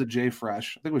 or was it Jay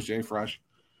Fresh? I think it was Jay Fresh.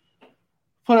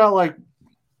 Put out like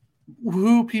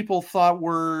who people thought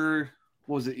were,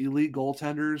 was it elite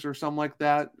goaltenders or something like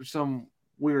that, or some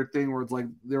weird thing where it's like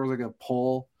there was like a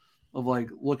poll of like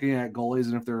looking at goalies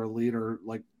and if they're elite or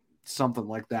like something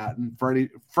like that. And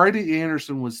Freddie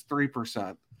Anderson was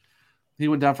 3%. He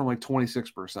went down from like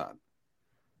 26%,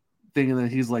 thinking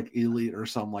that he's like elite or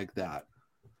something like that.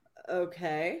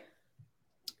 Okay.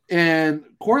 And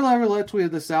Corey Laviolette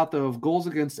tweeted this out though of goals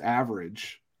against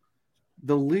average.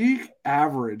 The league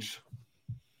average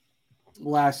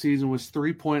last season was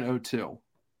 3.02.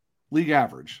 League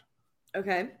average.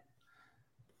 Okay.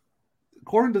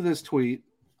 According to this tweet,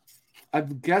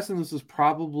 I'm guessing this is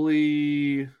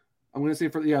probably, I was going to say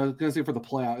for the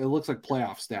playoff. It looks like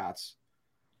playoff stats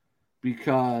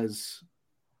because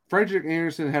Frederick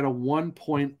Anderson had a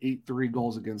 1.83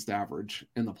 goals against average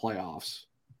in the playoffs.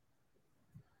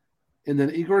 And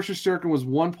then Igor Shesterkin was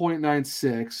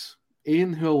 1.96.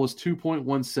 Aiden Hill was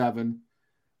 2.17.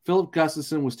 Philip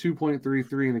Gustafson was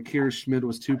 2.33, and Akira Schmid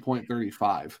was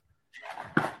 2.35.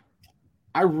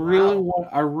 I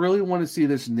really want to see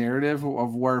this narrative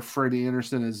of where Freddie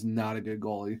Anderson is not a good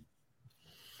goalie.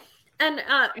 And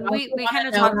we kind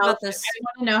of talked about this. I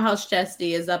want to know how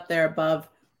Shesty is up there above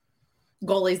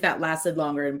goalies that lasted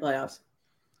longer in playoffs.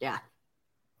 Yeah.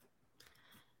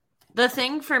 The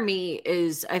thing for me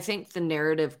is I think the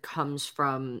narrative comes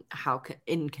from how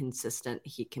inconsistent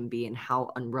he can be and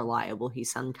how unreliable he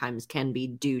sometimes can be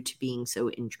due to being so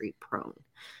injury prone.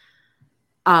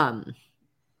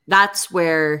 That's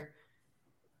where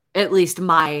at least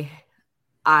my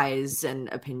eyes and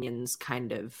opinions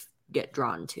kind of get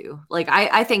drawn to. Like,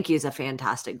 I think he's a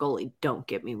fantastic goalie. Don't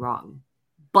get me wrong.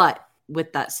 But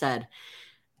with that said,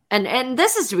 and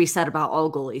this is to be said about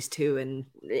all goalies too,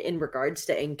 in regards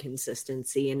to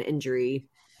inconsistency and injury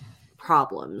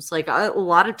problems. Like a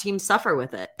lot of teams suffer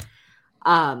with it.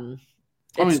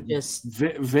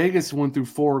 Vegas went through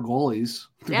 4 goalies.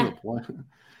 Yeah.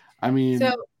 I mean,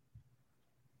 so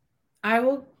I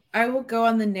will go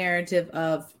on the narrative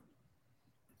of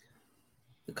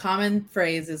the common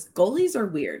phrase is goalies are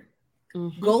weird.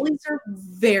 Mm-hmm. Goalies are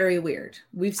very weird.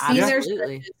 We've seen their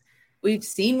stretches. We've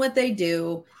seen what they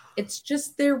do. It's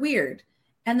just they're weird.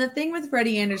 And the thing with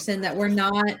Freddie Anderson that we're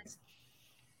not,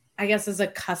 I guess, as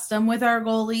accustomed with our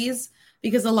goalies,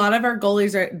 because a lot of our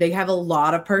goalies they have a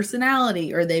lot of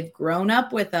personality or they've grown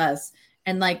up with us.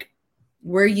 And like,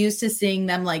 we're used to seeing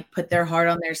them like put their heart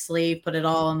on their sleeve, put it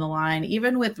all on the line.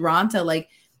 Even with Ronta, like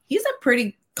he's a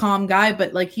pretty calm guy,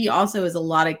 but like he also is a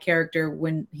lot of character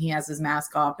when he has his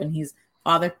mask off and he's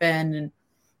Father Finn and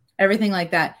everything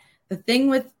like that. The thing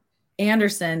with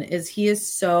Anderson is he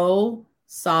is so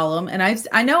solemn. And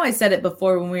I know I said it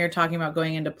before when we were talking about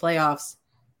going into playoffs.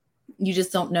 You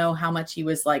just don't know how much he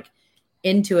was like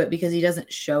into it because he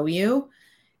doesn't show you.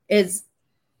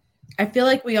 I feel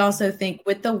like we also think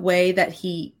with the way that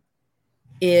he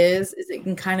is it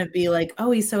can kind of be like,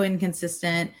 oh, he's so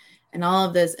inconsistent and all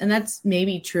of this. And that's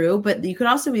maybe true, but you could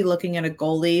also be looking at a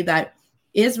goalie that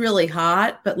is really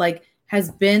hot, but like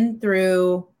has been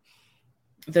through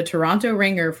the Toronto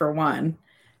ringer for one.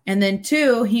 And then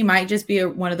 2, he might just be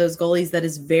one of those goalies that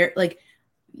is very like,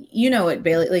 you know it,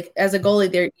 Bailey, like as a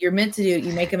goalie you're meant to do,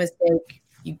 you make a mistake,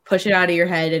 you push it out of your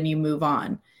head and you move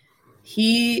on.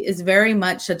 He is very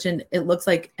much it looks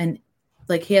like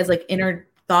he has like inner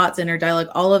thoughts, inner dialogue,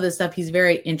 all of this stuff. He's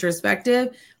very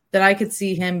introspective that I could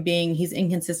see him he's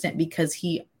inconsistent because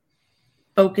he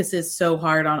focuses so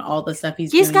hard on all the stuff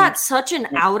he's doing. Got such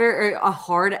a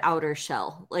hard outer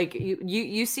shell. Like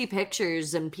you see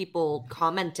pictures and people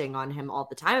commenting on him all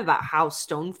the time about how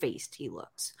stone-faced he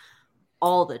looks.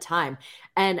 all the time.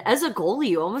 And as a goalie,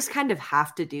 you almost kind of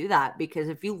have to do that, because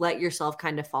if you let yourself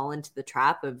kind of fall into the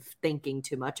trap of thinking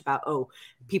too much about, oh,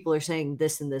 people are saying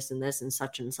this and this and this and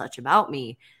such about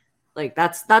me, like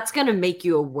that's going to make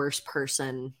you a worse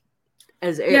person or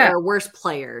a worse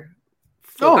player.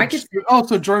 So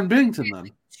Jordan Bington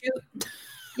then.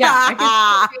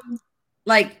 I could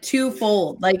like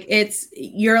twofold. Like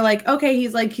you're like, okay,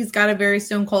 he's got a very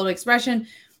stone cold expression.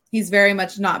 He's very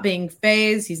much not being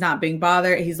phased. He's not being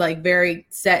bothered. He's like very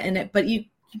set in it, but you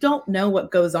don't know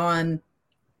what goes on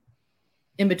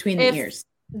in between the ears.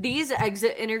 These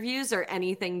exit interviews are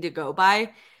anything to go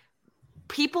by.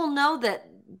 People know that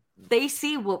they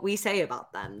see what we say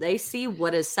about them. They see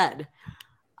what is said.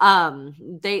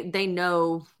 They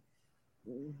know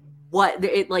what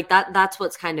it like that's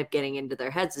what's kind of getting into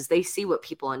their heads, is they see what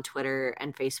people on Twitter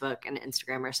and Facebook and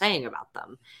Instagram are saying about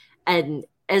them. And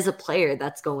as a player,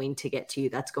 that's going to get to you.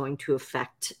 That's going to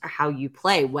affect how you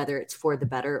play, whether it's for the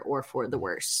better or for the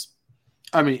worse.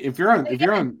 I mean, if you're on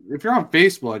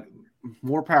Facebook,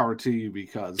 more power to you,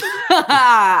 because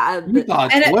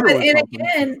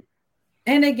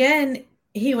and again,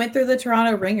 he went through the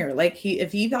Toronto ringer. Like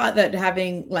if he thought that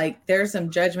having like there's some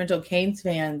judgmental Canes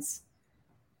fans,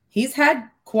 he's had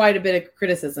quite a bit of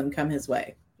criticism come his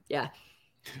way. Yeah.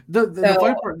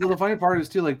 The funny part is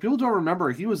too, like, people don't remember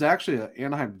he was actually an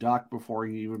Anaheim Duck before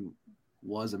he even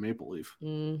was a Maple Leaf.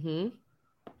 Mm-hmm.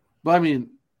 But I mean,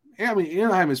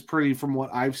 Anaheim is pretty, from what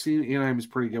I've seen, Anaheim is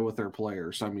pretty good with their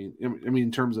players. I mean,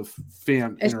 in terms of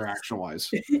fan interaction wise,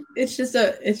 it's just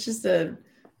a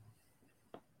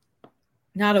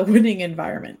not a winning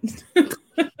environment.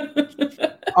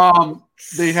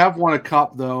 They have won a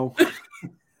cup though.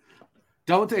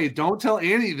 Don't tell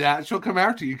Annie that. She'll come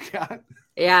after you, Kat.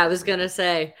 Yeah, I was gonna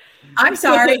say. I'm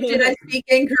sorry. Did I speak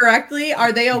incorrectly?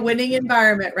 Are they a winning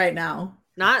environment right now?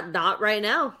 Not right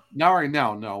now. Not right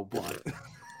now, no. But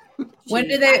when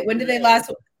did they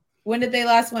last win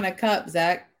a cup,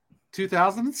 Zach?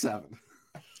 2007.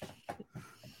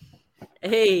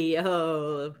 Hey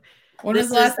yo. When was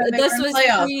the last time this was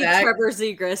playoffs, Trevor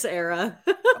Zegras era.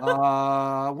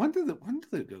 When did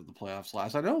they go to the playoffs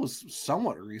last? I know it was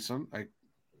somewhat recent. I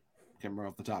can't remember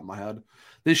off the top of my head.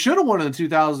 They should have won in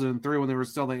 2003 when they were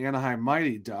still the Anaheim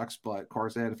Mighty Ducks, but of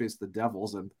course they had to face the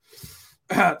Devils, and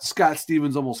Scott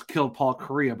Stevens almost killed Paul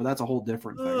Kariya, but that's a whole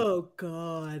different thing. Oh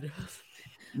God.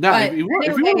 No, if you want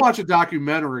to watch a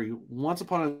documentary, Once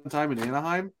Upon a Time in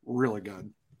Anaheim, really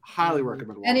good. Highly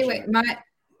recommend watching Anyway, it.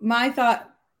 my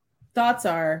thoughts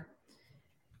are,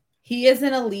 he is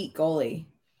an elite goalie.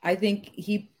 I think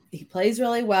he plays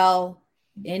really well.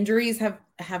 Injuries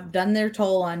have done their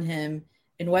toll on him,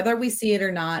 and whether we see it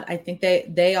or not, I think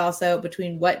they also,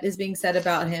 between what is being said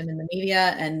about him in the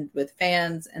media and with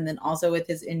fans, and then also with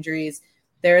his injuries,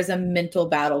 there is a mental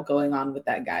battle going on with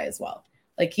that guy as well.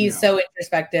 Like, he's so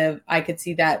introspective. I could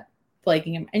see that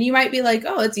plaguing him. And you might be like,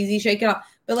 oh, it's easy, shake it off.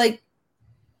 But like,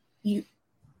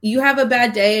 you have a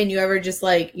bad day and you ever just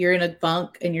like, you're in a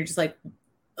funk and you're just like,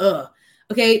 ugh.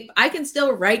 Okay, I can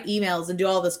still write emails and do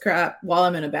all this crap while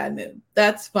I'm in a bad mood.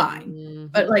 That's fine. Mm-hmm.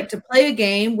 But like, to play a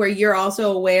game where you're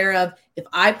also aware of, if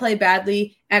I play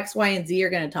badly, X, Y, and Z are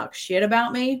going to talk shit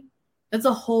about me, that's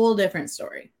a whole different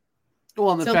story.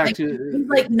 Well, and the fact he's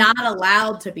like not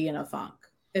allowed to be in a funk,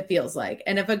 it feels like.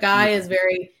 And if a guy is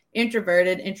very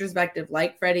introverted, introspective,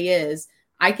 like Freddie is,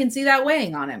 I can see that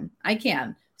weighing on him. I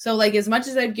can. So like, as much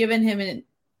as I've given him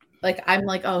I'm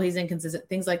like, oh, he's inconsistent,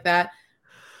 things like that,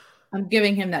 I'm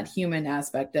giving him that human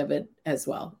aspect of it as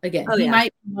well. Again, he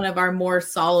might be one of our more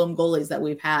solemn goalies that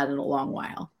we've had in a long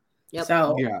while. Yep.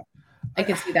 So I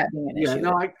can see that being an issue.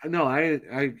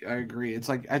 I agree. It's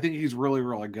like, I think he's really,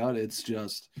 really good. It's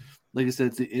just, like I said,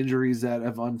 it's the injuries that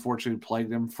have unfortunately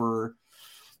plagued him for,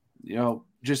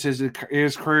 just his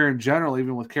career in general,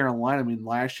 even with Carolina. I mean,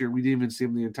 last year we didn't even see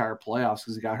him the entire playoffs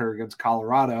because he got hurt against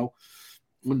Colorado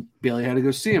when Bailey had to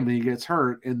go see him and he gets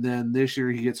hurt. And then this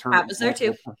year he gets hurt. That was there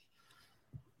too.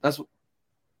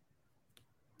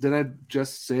 Did I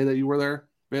just say that you were there,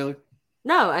 Bailey?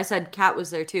 No, I said Kat was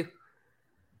there too.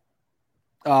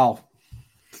 Oh.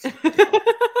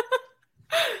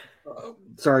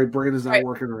 Sorry, brain is not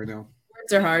working right now.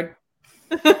 Words are hard.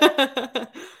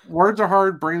 Words are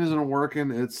hard. Brain isn't working.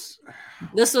 This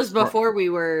was before we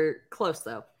were close,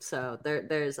 though. So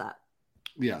there's that.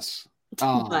 Yes.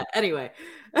 But anyway.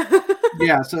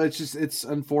 Yeah, so it's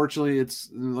unfortunately, it's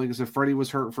like I said, Freddie was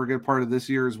hurt for a good part of this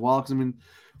year as well. Because I mean,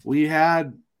 we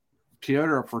had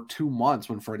Piotr up for 2 months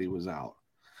when Freddie was out.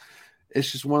 It's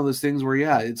just one of those things where,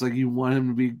 it's like you want him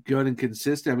to be good and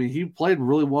consistent. I mean, he played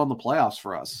really well in the playoffs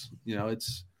for us.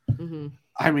 It's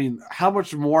I mean, how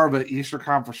much more of an Eastern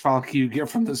Conference final can you get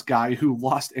from this guy who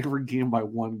lost every game by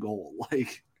 1 goal?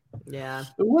 Like, yeah,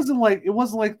 it wasn't like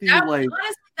Honestly,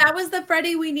 that was the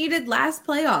Freddie we needed last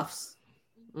playoffs.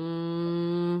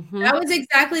 mm-hmm. That was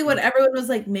exactly what everyone was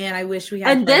like, man, I wish we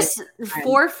had. And this,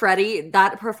 for Freddie,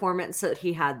 that performance that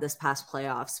he had this past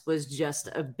playoffs was just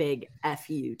a big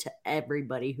FU to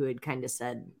everybody who had kind of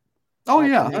said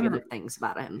negative things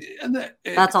about him.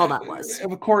 That's all that was.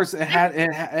 Of course, it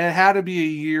had to be a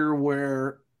year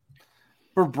where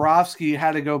Bobrovsky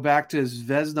had to go back to his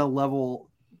Vezina level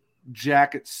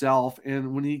jacket self,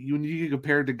 and when you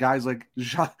compared to guys like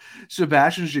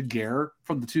Sebastian Jaguar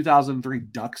from the 2003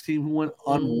 Ducks team who went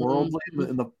unworldly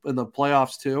in the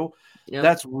playoffs too,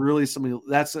 that's really something.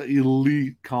 That's an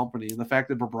elite company, and the fact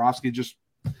that Bobrovsky just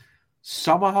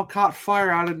somehow caught fire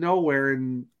out of nowhere,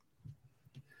 and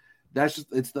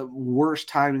it's the worst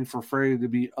timing for Freddie to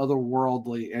be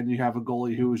otherworldly, and you have a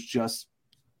goalie who is just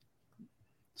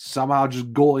somehow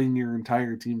just goaling your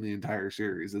entire team the entire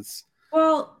series.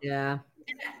 Yeah.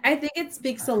 I think it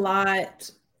speaks a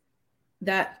lot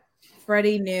that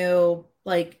Freddie knew,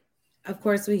 like, of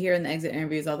course we hear in the exit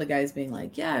interviews all the guys being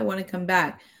like, yeah, I want to come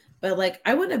back. But like,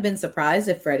 I wouldn't have been surprised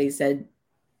if Freddie said,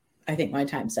 I think my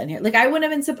time's done here. Like, I wouldn't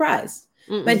have been surprised.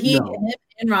 But him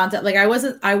and Ronta, like, I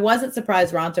wasn't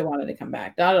surprised Ronta wanted to come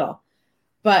back. Not at all.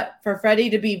 But for Freddie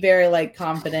to be very like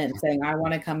confident saying, I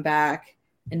want to come back,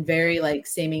 and very like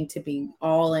seeming to be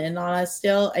all in on us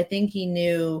still, I think he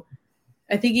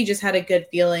just had a good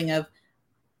feeling of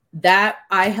that.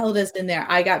 I held us in there.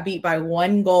 I got beat by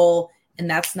 1 goal, and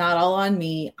that's not all on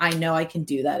me. I know I can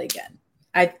do that again.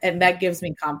 And that gives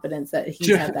me confidence that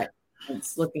he's had that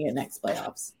confidence looking at next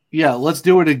playoffs. Yeah, let's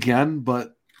do it again,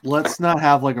 but let's not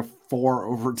have like a 4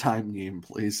 overtime game,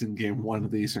 please, in game 1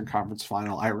 of the Eastern Conference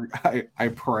Final. I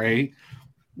pray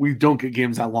we don't get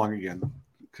games that long again,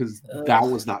 because that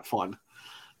was not fun.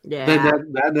 Yeah,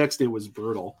 that next day was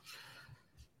brutal.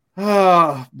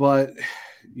 But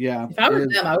yeah, if I were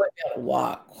them, I wouldn't be able to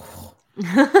walk.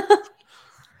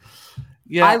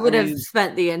 Yeah, I would have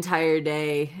spent the entire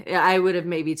day. I would have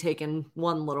maybe taken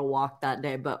one little walk that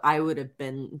day, but I would have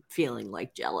been feeling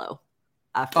like Jello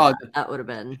after that would have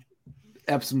been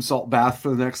Epsom salt bath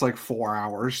for the next like 4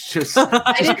 hours. Just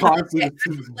constantly.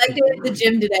 I did at the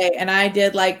gym today, and I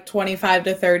did like 25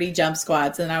 to 30 jump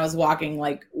squats, and I was walking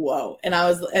like whoa. And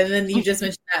then you just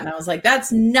mentioned that, and I was like,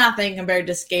 that's nothing compared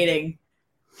to skating.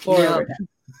 It's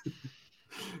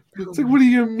like, what do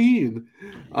you mean?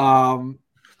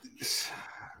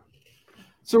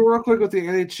 So real quick with the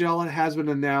NHL, it has been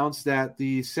announced that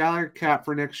the salary cap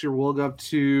for next year will go up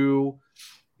to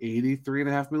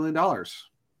 $83.5 million.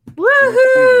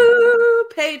 Woohoo!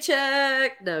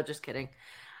 Paycheck. No, just kidding.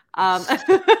 That's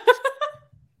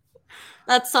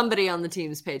somebody on the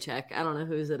team's paycheck. I don't know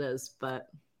whose it is, but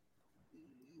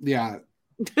yeah.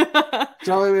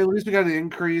 So at least we got an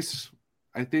increase.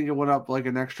 I think it went up like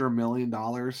an extra $1 million.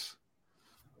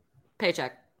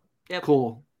 Paycheck. Yep.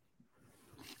 Cool.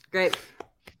 Great.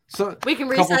 So we can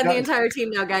resign the entire team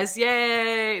now, guys.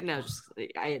 Yay! No,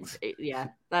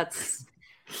 that's.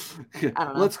 I don't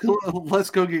know. Let's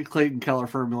go get Clayton Keller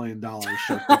for $1 million.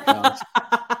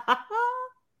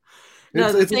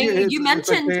 You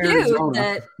mentioned too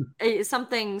that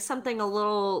something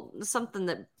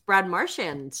that Brad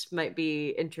Marchand might be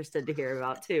interested to hear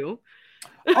about too.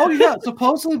 Oh yeah,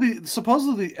 supposedly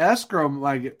the escrow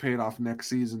might get paid off next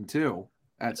season too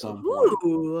at some point.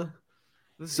 Ooh.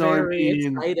 So very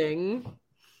exciting.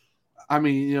 I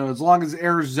mean, as long as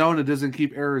Arizona doesn't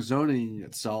keep Arizonaing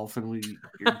itself, and we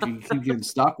keep getting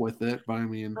stuck with it. But I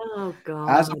mean, oh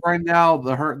god, as of right now,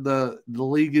 the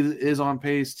league is on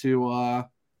pace to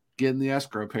getting the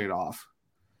escrow paid off.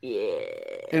 Yeah,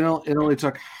 it only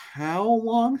took how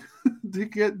long to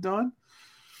get done?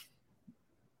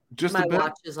 Just my a bit.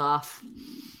 Watch is off.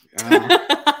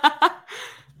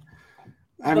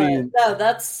 They're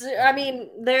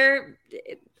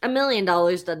 $1 million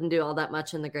doesn't do all that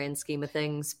much in the grand scheme of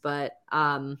things, but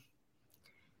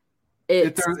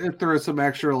if there is some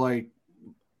extra like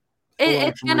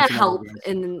it's going to help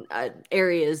in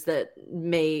areas that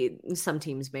some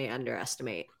teams may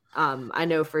underestimate. I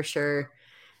know for sure.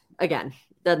 Again,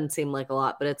 doesn't seem like a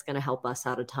lot, but it's going to help us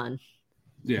out a ton.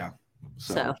 Yeah.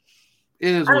 So it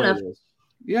is what it is.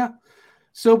 Yeah.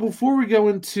 So before we go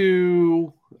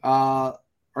into our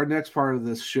next part of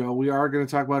this show, we are going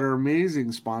to talk about our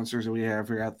amazing sponsors that we have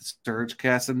here at the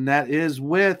Sturgecast, and that is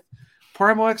with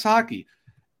Primo X Hockey.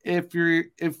 If you're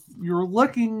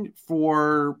looking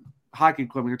for hockey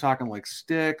equipment, you're talking like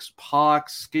sticks,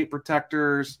 pucks, skate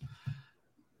protectors,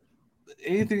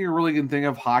 anything you're really going to think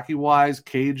of hockey-wise,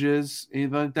 cages,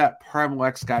 anything like that, Primal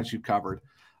X got you covered.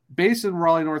 Based in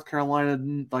Raleigh, North Carolina,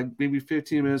 like maybe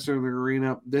 15 minutes from the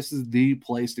arena, this is the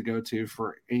place to go to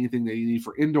for anything that you need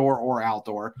for indoor or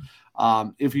outdoor.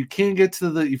 If you can't get to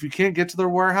their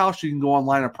warehouse, you can go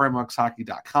online at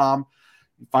primalxhockey.com.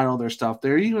 You find all their stuff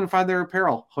there. You can find their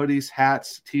apparel, hoodies,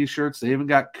 hats, T-shirts. They even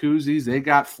got koozies. They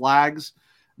got flags.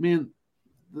 I mean,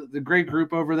 the great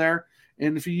group over there.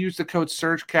 And if you use the code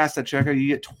SurgeCast at checkout, you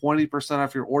get 20%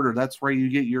 off your order. That's where you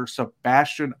get your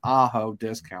Sebastian Aho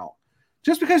discount.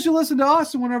 Just because you listen to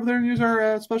us and went over there and use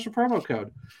our special promo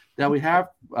code that we have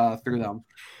through them.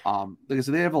 Like I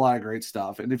said, they have a lot of great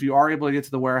stuff. And if you are able to get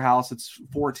to the warehouse, it's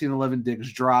 1411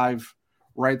 Diggs Drive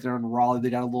right there in Raleigh. They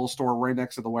got a little store right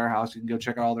next to the warehouse. You can go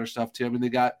check out all their stuff too. I mean, they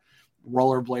got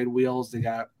rollerblade wheels. They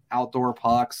got outdoor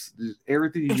pucks.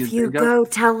 Everything you can If you go,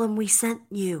 tell them we sent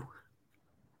you.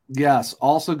 Yes.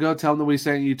 Also go tell them that we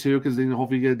sent you too, because then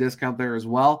hopefully you get a discount there as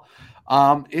well.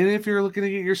 And if you're looking to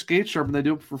get your skate sharpened, they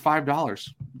do it for $5.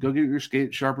 Go get your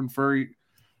skate sharpened for,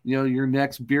 your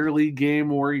next beer league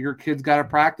game, or your kid's got to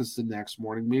practice the next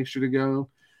morning. Make sure to go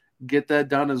get that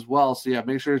done as well. So yeah,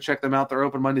 make sure to check them out. They're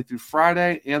open Monday through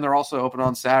Friday, and they're also open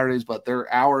on Saturdays, but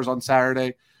their hours on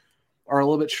Saturday are a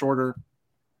little bit shorter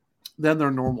than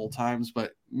their normal times.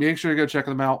 But make sure to go check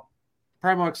them out.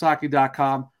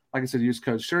 PrimalXHockey.com. Like I said, use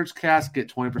code SurgeCast, get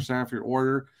 20% off your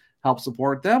order. Help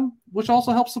support them, which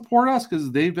also helps support us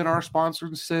because they've been our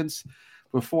sponsors since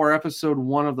before episode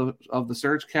 1 of the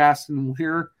SurgeCast, and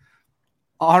we're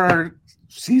on our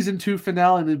season 2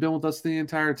 finale, and they've been with us the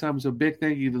entire time. So big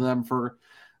thank you to them for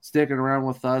sticking around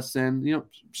with us, and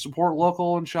support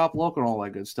local and shop local and all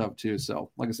that good stuff too. So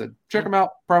like I said, check them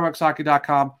out,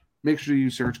 PrimalXHockey.com. Make sure you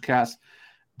use SurgeCast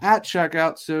at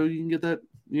checkout so you can get that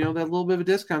that little bit of a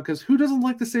discount, because who doesn't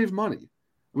like to save money?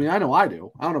 I mean, I know I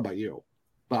do. I don't know about you,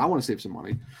 but I want to save some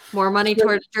money. More money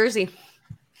towards jersey.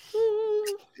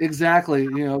 Exactly.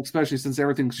 Especially since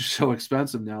everything's just so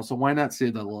expensive now. So why not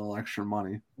save that little extra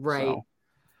money? Right.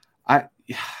 So,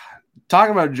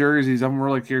 talking about jerseys, I'm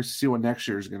really curious to see what next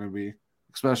year is going to be,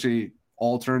 especially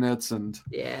alternates and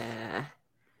yeah.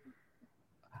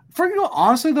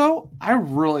 Honestly though, I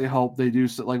really hope they do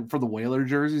like for the Whaler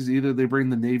jerseys, either they bring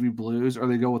the navy blues or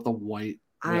they go with the white.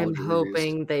 I'm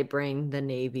hoping they bring the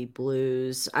navy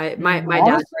blues. My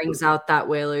dad brings out that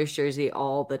Whalers jersey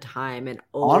all the time, and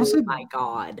honestly, my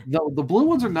God, the blue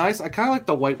ones are nice. I kind of like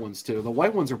the white ones too. The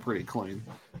white ones are pretty clean.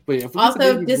 But yeah,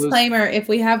 also, disclaimer: if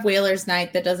we have Whalers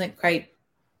night, that doesn't quite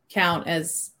count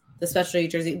as the specialty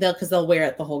jersey, because they'll wear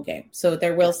it the whole game. So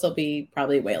there will still be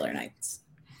probably Whaler nights.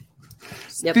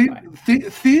 Yep.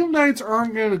 Theme nights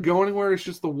aren't going to go anywhere. It's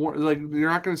just you're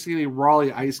not going to see any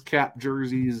Raleigh ice cap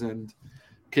jerseys and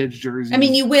kids jerseys. I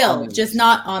mean, you will, just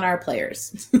not on our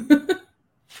players.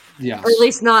 Yes. Or at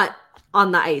least not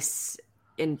on the ice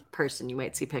in person. You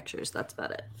might see pictures. That's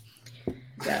about it.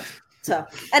 Yeah. So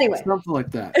anyway, something like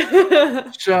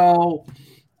that. So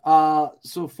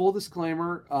full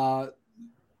disclaimer,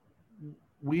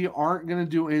 we aren't going to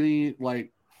do any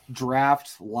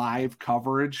draft live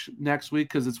coverage next week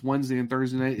because it's Wednesday and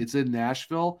Thursday night. It's in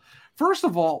Nashville. First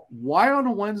of all, why on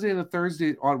a Wednesday and a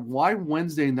Thursday? Why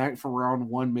Wednesday night for round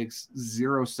 1 makes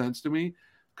zero sense to me,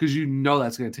 because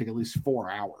that's going to take at least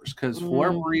 4 hours. Because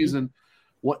for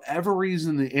whatever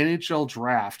reason, the NHL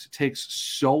draft takes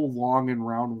so long in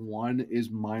round 1 is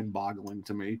mind-boggling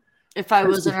to me. If I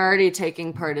wasn't already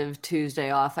taking part of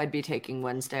Tuesday off, I'd be taking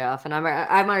Wednesday off, and I'm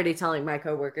already telling my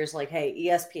coworkers hey,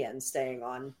 ESPN's staying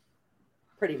on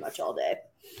pretty much all day.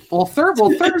 Well,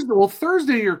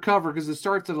 Thursday you're covered because it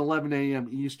starts at 11 a.m.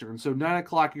 Eastern, so 9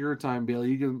 o'clock your time,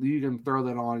 Bailey. You can throw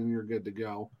that on and you're good to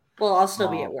go. Well, I'll still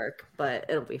be at work, but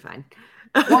it'll be fine.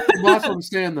 Well, that's what I'm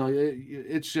saying though.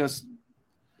 It's just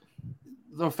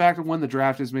the fact of when the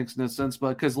draft is makes no sense, but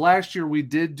because last year we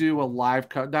did do a live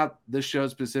cut, not this show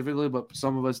specifically, but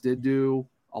some of us did do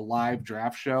a live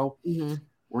draft show. Mm-hmm.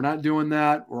 We're not doing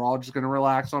that. We're all just going to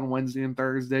relax on Wednesday and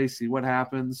Thursday, see what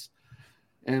happens,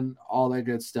 and all that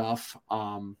good stuff.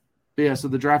 But yeah, so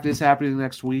the draft is happening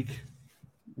next week.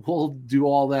 We'll do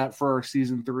all that for our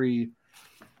season 3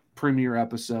 premiere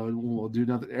episode. We'll do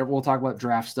nothing. We'll talk about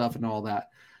draft stuff and all that.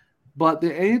 But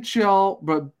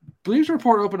Bleacher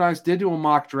Report Open Ice did do a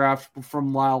mock draft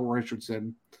from Lyle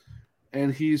Richardson,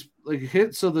 and he's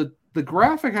hit. So the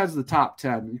graphic has the top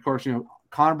 10. Of course,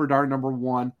 Connor Bedard number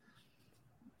 1.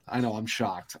 I know, I'm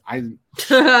shocked.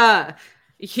 Color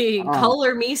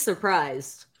me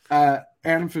surprised.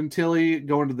 Adam Fantilli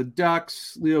going to the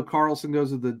Ducks. Leo Carlson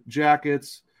goes to the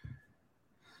Jackets.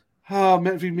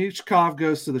 Matvey Michkov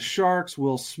goes to the Sharks.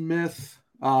 Will Smith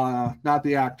not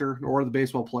the actor or the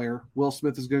baseball player. Will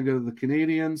Smith is going to go to the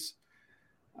Canadians.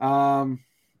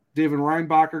 David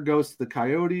Reinbacher goes to the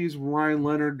Coyotes. Ryan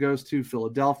Leonard goes to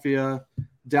Philadelphia.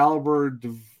 Dalibor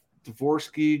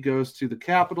Dvorsky goes to the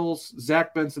Capitals.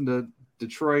 Zach Benson to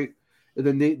Detroit. And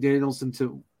then Nate Danielson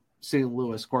to St.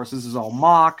 Louis. Of course, this is all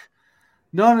mock.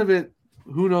 None of it,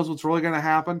 who knows what's really going to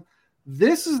happen.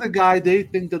 This is the guy they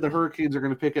think that the Hurricanes are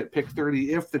going to pick at pick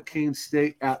 30 if the Canes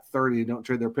stay at 30 and don't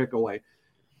trade their pick away.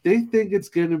 They think it's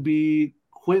going to be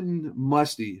Quentin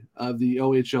Musty of the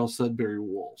OHL Sudbury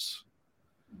Wolves.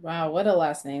 Wow, what a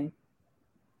last name.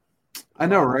 I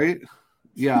know, right?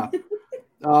 Yeah.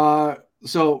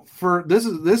 So for this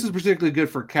is particularly good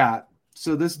for Cat.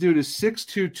 So this dude is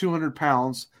 6'2", 200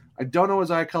 pounds. I don't know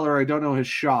his eye color. I don't know his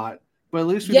shot. But at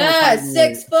least we know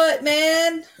 6 foot,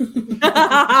 man. Just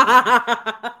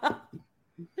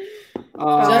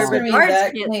for me,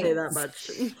 that can't say that much.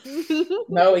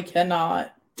 No, we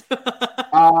cannot.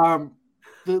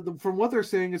 From what they're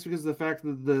saying, it's because of the fact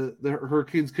that the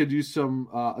Hurricanes could use some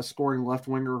a scoring left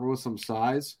winger with some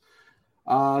size.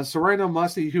 So right now,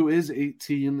 Musty, who is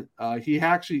 18, he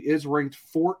actually is ranked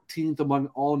 14th among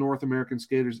all North American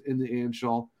skaters in the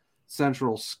NHL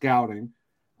Central Scouting.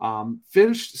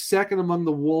 Finished second among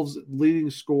the Wolves' leading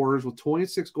scorers with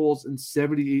 26 goals and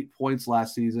 78 points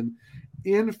last season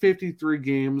in 53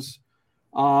 games.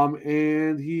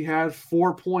 And he had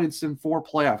 4 points in 4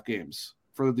 playoff games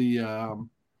for the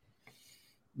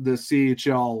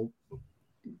CHL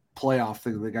playoff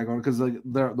thing they got going, because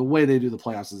the way they do the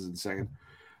playoffs is insane.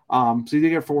 So he did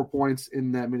get 4 points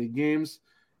in that many games.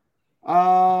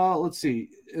 Let's see.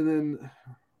 And then,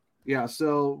 yeah,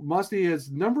 so Musty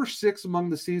is number 6 among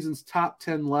the season's top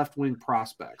 10 left wing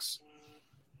prospects.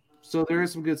 So there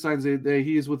is some good signs.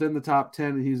 He is within the top 10,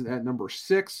 and he's at number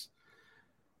 6.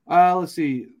 Let's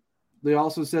see. They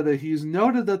also said that he's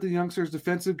noted that the youngster's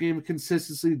defensive game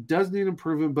consistency does need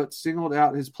improvement, but singled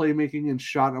out his playmaking and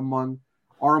shot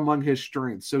are among his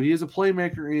strengths. So he is a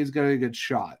playmaker, and he's got a good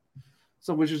shot.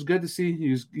 So, which is good to see.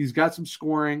 He's got some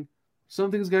scoring.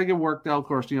 Some things got to get worked out. Of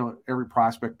course, every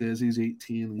prospect is. He's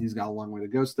 18, and he's got a long way to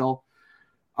go still.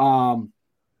 And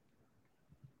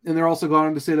they're also going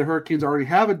on to say the Hurricanes already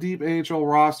have a deep NHL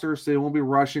roster, so they won't be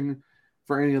rushing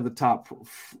for any of the top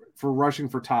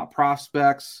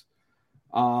prospects.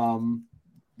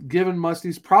 Given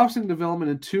Musty's promising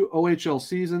development in 2 OHL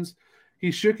seasons,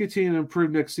 he should continue to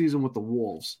improve next season with the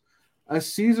Wolves. A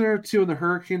season or 2 in the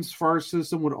Hurricanes' farm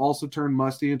system would also turn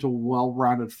Musty into a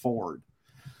well-rounded forward.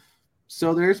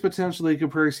 So there's potential they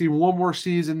could probably see one more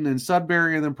season in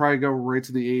Sudbury and then probably go right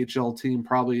to the AHL team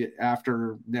probably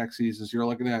after next season. So you're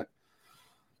looking at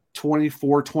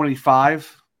 24,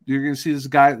 25. You're going to see this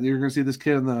guy. You're going to see this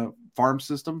kid in the farm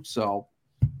system. So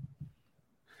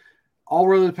all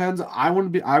really depends. I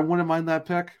wouldn't mind that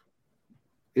pick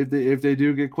if they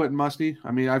do get Quentin Musty.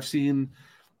 I mean, I've seen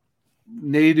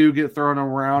Nadu get thrown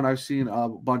around. I've seen a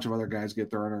bunch of other guys get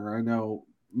thrown around. I know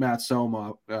Matt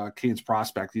Soma, Canes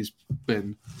prospect, he's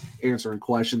been answering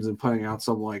questions and putting out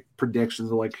some predictions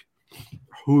of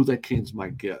who the Canes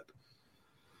might get.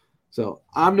 So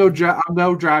I'm no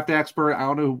draft expert. I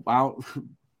don't know.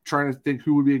 Trying to think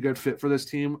who would be a good fit for this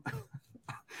team.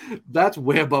 That's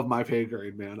way above my pay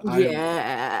grade, man.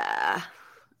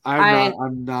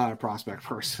 I'm not a prospect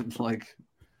person.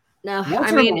 No,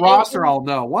 once they're in the roster, I'll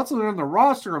know. Once they're in the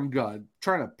roster, I'm good.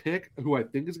 Trying to pick who I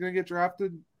think is going to get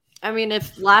drafted. I mean,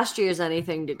 if last year's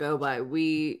anything to go by,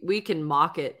 we can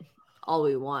mock it all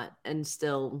we want and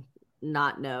still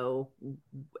not know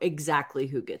exactly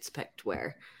who gets picked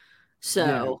where.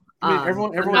 So yeah. I mean,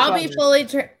 everyone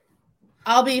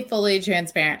I'll be fully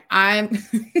transparent. I'm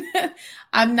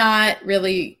not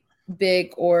really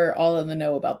big or all in the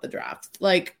know about the draft.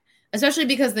 Especially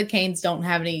because the Canes don't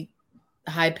have any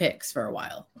high picks for a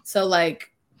while. So I'm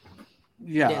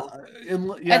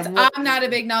not a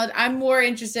big knowledge. I'm more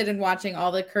interested in watching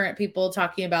all the current people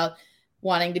talking about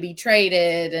wanting to be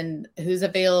traded and who's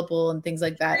available and things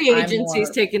like that. Free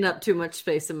agency's taking up too much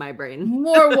space in my brain.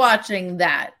 More watching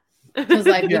that. Because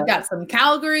we've got some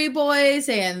Calgary boys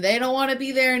and they don't want to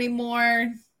be there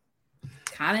anymore.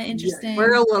 Kind of interesting.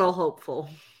 We're a little hopeful.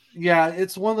 Yeah,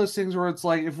 it's one of those things where it's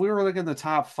if we were in the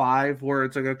top 5, where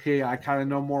it's okay, I kind of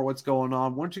know more what's going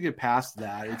on. Once you get past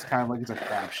that, it's kind of it's a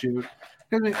crapshoot.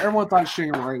 I mean, everyone thought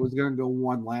Shane Wright was going to go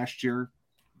 1 last year.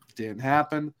 Didn't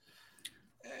happen.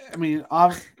 I mean,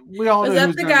 we all know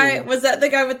that the guy. Was that the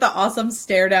guy with the awesome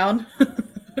stare down?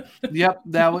 Yep,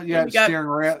 that was staring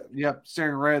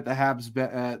right at the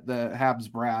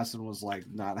Habs brass and was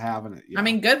not having it. I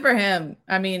mean, good for him.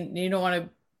 I mean, you don't want to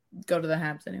go to the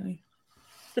Habs anyway.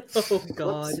 Oh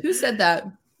God, who said that?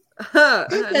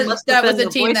 That was a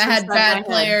team that had bad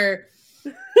player.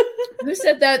 Who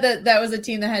said that was a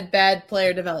team that had bad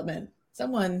player development?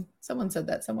 Someone said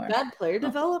that somewhere. Bad player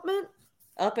development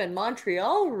up in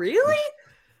Montreal, really?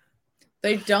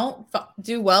 They don't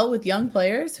do well with young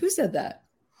players. Who said that?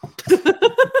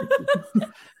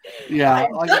 Yeah,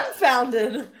 I'm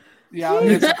dumbfounded. Yeah,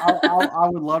 I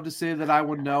would love to say that I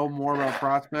would know more about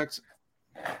prospects.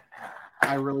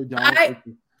 I really don't.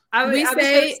 I was going to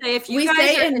say, if you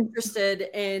guys are interested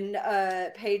in a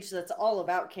page that's all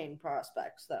about Kane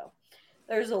prospects, though,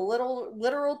 there's a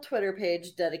literal Twitter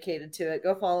page dedicated to it.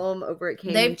 Go follow them over at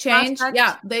Kane. They've changed.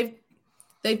 Prospects. Yeah,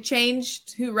 they've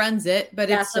changed who runs it, but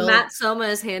it's still... Matt Soma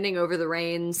is handing over the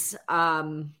reins,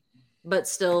 but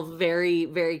still very,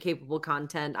 very capable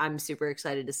content. I'm super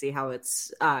excited to see how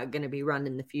it's going to be run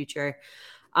in the future.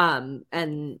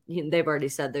 And they've already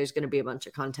said there's going to be a bunch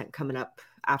of content coming up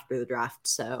after the draft.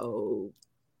 So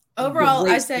overall,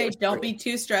 I say don't be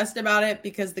too stressed about it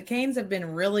because the Canes have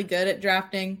been really good at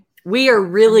drafting. We are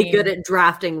really good at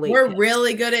drafting. We're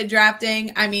really good at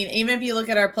drafting. I mean, even if you look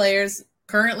at our players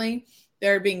currently,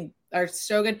 are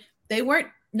so good.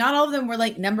 Not all of them were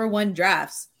like number one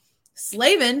drafts.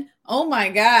 Slavin, oh my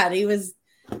God, he was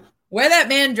where that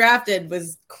man drafted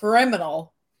was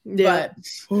criminal. Yeah,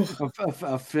 but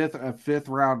a fifth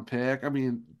round pick. I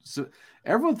mean, so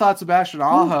everyone thought Sebastian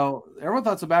Aho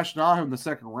in the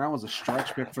second round was a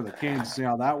stretch pick for the Canes. See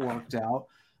how that worked out.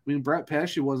 I mean, Brett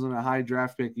Pesce wasn't a high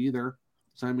draft pick either.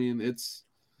 So I mean,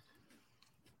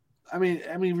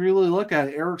 really look at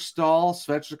it. Eric Stahl,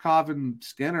 Svechnikov, and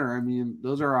Skinner. I mean,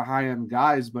 those are high end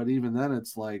guys, but even then,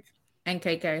 it's like and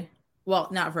KK. Well,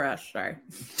 not for us, sorry.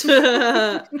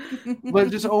 But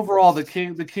just overall, the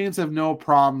Canes have no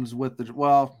problems with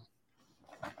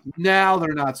now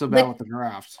they're not so bad with the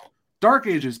draft. Dark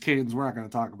Ages Canes, we're not going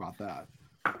to talk about that.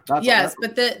 But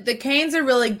the Canes are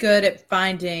really good at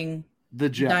finding the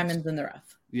gems. Diamonds in the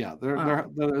rough. Yeah, they're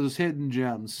those hidden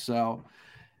gems. So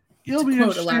it'll be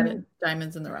interesting. Aladdin,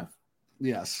 diamonds in the rough.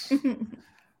 Yes.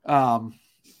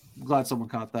 Glad someone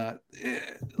caught that.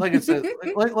 Like I said,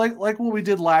 like what we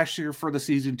did last year for the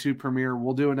season 2 premiere,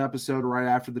 we'll do an episode right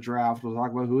after the draft. We'll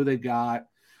talk about who they got,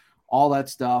 all that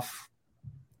stuff.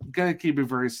 Gonna keep it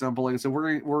very simple. Like I said,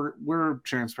 we're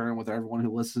transparent with everyone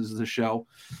who listens to the show.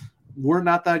 We're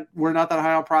not that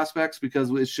high on prospects because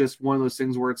it's just one of those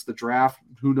things where it's the draft.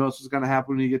 Who knows what's going to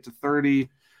happen when you get to 30?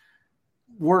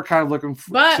 We're kind of looking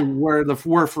to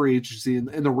where free agency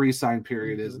in the re-sign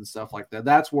period is and stuff like that.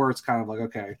 That's where it's kind of like,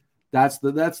 okay, that's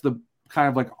the kind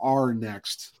of like our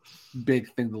next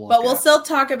big thing to look at. But we'll still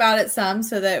talk about it some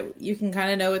so that you can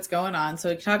kind of know what's going on. So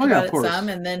we can talk about it some.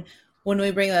 And then when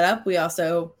we bring that up, we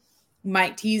also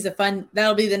might tease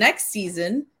that'll be the next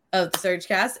season of the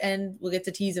Surgecast, and we'll get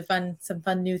to tease some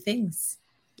fun new things.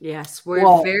 Yes,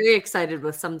 we're very excited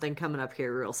with something coming up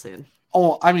here real soon.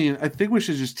 Oh, I mean, I think we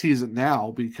should just tease it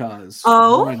now because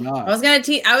why not? I was gonna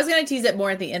tease it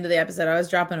more at the end of the episode. I was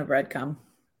dropping a breadcrumb.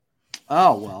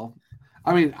 Oh well.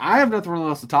 I mean, I have nothing really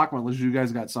else to talk about unless you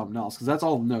guys got something else because that's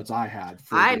all the notes I had.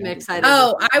 I'm excited.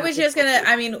 Oh, I was just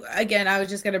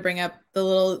gonna bring up the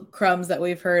little crumbs that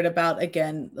we've heard about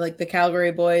again, like the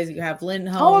Calgary boys. You have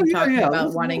Lindholm talking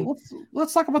about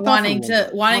let's talk about wanting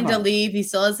to leave. He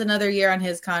still has another year on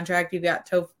his contract. You've got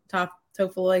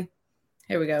Toffoli.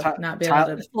 Here we go. Not be able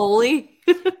to Foley.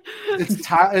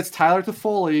 It's Tyler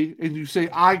Toffoli, and you say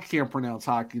I can't pronounce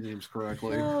hockey names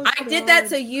correctly. Oh, I did that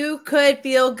so you could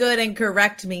feel good and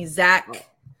correct me, Zach.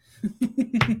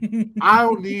 I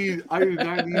do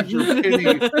not need your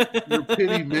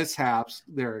pity mishaps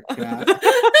there, Kat.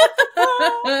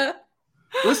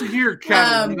 Listen here,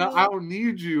 Kat. I don't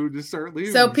need you to start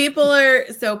leaving. So people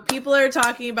are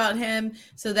talking about him.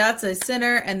 So that's a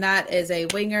center and that is a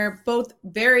winger. Both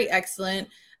very excellent.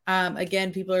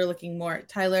 Again, people are looking more.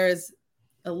 Tyler is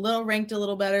ranked a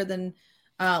little better than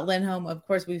Lindholm. Of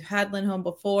course, we've had Lindholm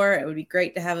before. It would be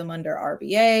great to have him under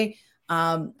RBA.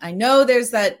 I know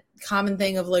there's that common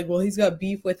thing of like, well, he's got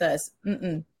beef with us.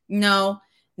 No.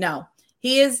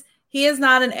 He is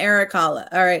not an Eric Holla.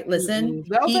 All right, listen.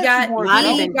 He got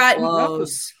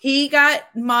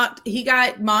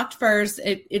mocked first.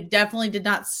 It definitely did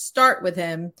not start with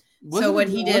him. So what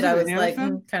he did, I was like,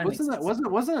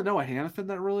 wasn't it Noah Hannafin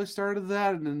that really started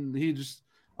that, and then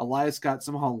Elias got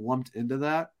somehow lumped into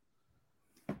that?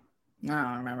 I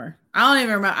don't remember.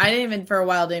 I didn't even for a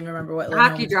while didn't even remember what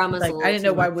Hockey drama's like. a I little didn't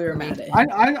know too why much we were for me. mad at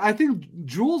him. I think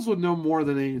Jules would know more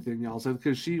than anything else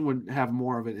because she would have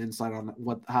more of an insight on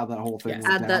how that whole thing went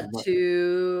Add down. that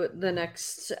to the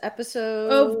next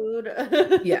episode.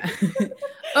 Yeah.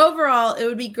 Overall, it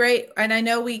would be great. And I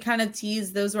know we kind of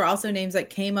teased those were also names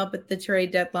that came up at the trade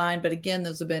deadline. But again,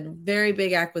 those have been very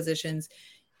big acquisitions.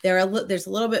 There's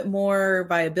a little bit more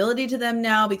viability to them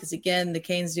now because, again, the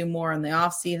Canes do more in the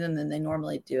offseason than they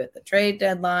normally do at the trade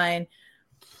deadline.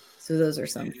 So those are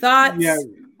some thoughts. Yeah,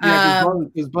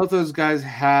 because both those guys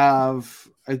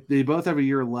they both have a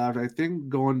year left. I think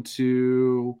going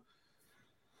to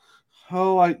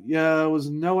it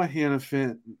was Noah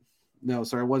Hannafin. No,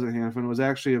 sorry, it wasn't Hannafin. It was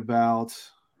actually about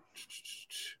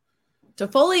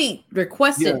Toffoli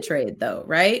requested trade though,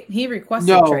 right? He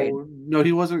requested trade. No,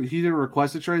 he wasn't. He didn't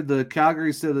request a trade. The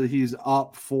Calgary said that he's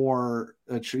up for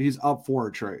a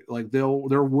trade. Like they're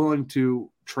willing to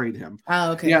trade him.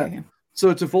 Oh, okay. Yeah. Okay.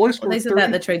 So Toffoli scored. They said that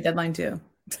at the trade deadline too.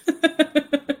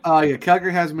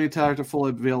 Calgary has made Tyler Toffoli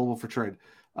available for trade.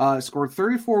 Scored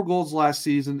 34 goals last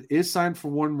season. Is signed for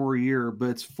one more year, but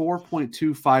it's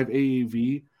 4.25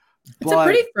 AAV. It's a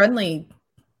pretty friendly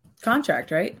contract,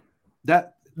 right?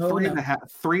 That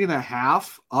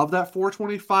 3.5 of that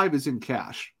 425 is in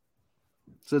cash.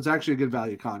 So it's actually a good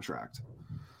value contract.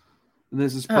 And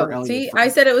this is per Elliott. See, I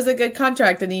said it was a good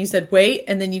contract, and then you said wait,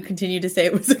 and then you continue to say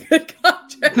it was a good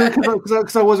contract.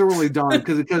 Because I wasn't really done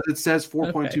because it says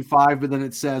 4.25, but then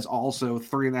it says also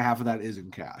 3.5 of that is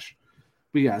in cash.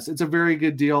 But yes, it's a very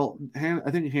good deal.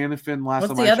 I think Hannafin last time.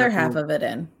 What's the other half of it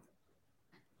in?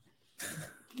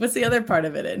 What's the other part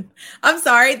of it in? I'm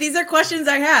sorry. These are questions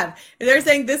I have. They're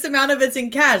saying this amount of it's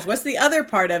in cash. What's the other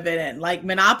part of it in? Like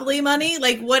Monopoly money?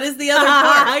 Like what is the other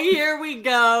part? Here we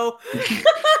go. That's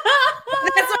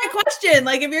my question.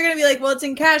 Like if you're going to be like, well, it's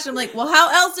in cash. I'm like, well,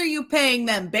 how else are you paying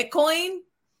them? Bitcoin?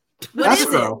 What is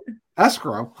it?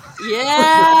 Escrow. Yeah.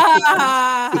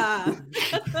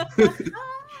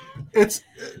 It's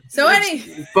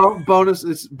bonus.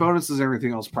 It's bonuses.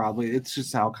 Everything else probably. It's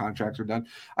just how contracts are done.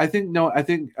 I think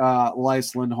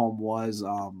Elias Lindholm was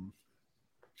I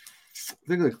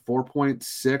think like 4.6,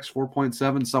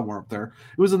 4.7, somewhere up there.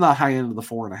 It was in the high end of the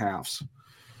 4.5s.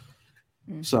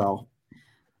 So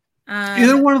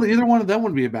either one of them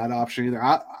would be a bad option either.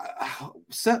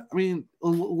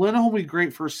 Lindholm would be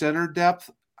great for center depth.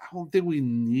 I don't think we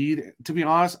need, to be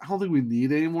honest. I don't think we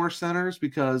need any more centers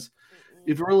because.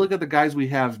 If you really look at the guys we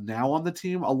have now on the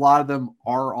team, a lot of them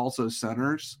are also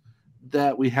centers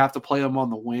that we have to play them on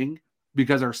the wing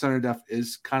because our center depth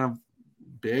is kind of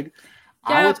big.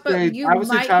 Yeah, I would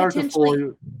say Tyler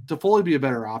Toffoli be a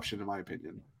better option in my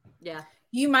opinion. Yeah.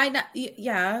 You might not.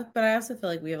 Yeah, but I also feel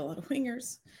like we have a lot of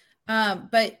wingers.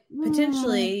 But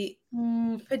potentially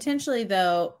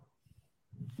though,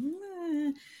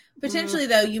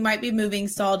 you might be moving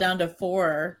Saul down to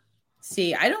 4.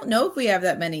 See, I don't know if we have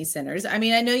that many centers. I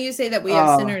mean, I know you say that we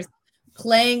have centers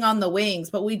playing on the wings,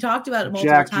 but we talked about it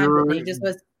multiple times.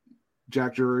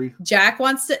 Jack Drury.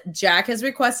 Jack has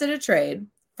requested a trade,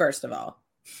 first of all.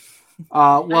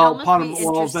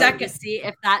 Second to see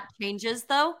if that changes,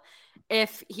 though,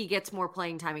 if he gets more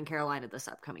playing time in Carolina this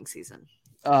upcoming season.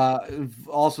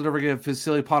 Also, don't forget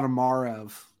Vasily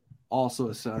Ponomarev, also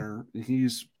a center.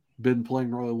 He's been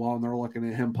playing really well, and they're looking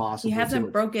at him possibly. He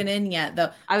hasn't broken in yet,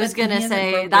 though. I was going to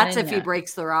say that's if he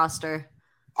breaks the roster.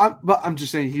 But I'm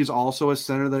just saying he's also a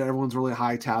center that everyone's really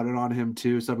high touted on him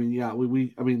too. So I mean, yeah,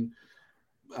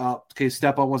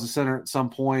 Stepan was a center at some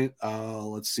point.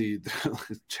 Let's see,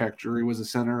 Jack Drury was a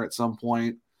center at some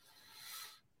point.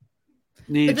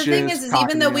 But the thing is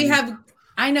even though we have.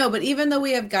 I know, but even though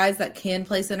we have guys that can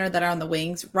play center that are on the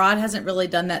wings, Rod hasn't really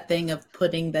done that thing of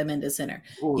putting them into center.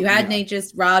 You had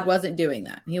Natchez. Rod wasn't doing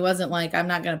that. He wasn't like, I'm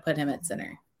not going to put him at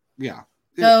center. Yeah.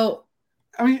 So,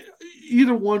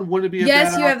 either one wouldn't be a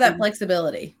bad you have that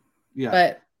flexibility. Yeah.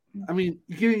 But,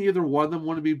 getting either one of them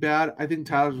wouldn't be bad. I think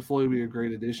Tyler Toffoli would be a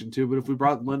great addition too. But if we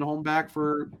brought Lindholm back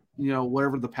for,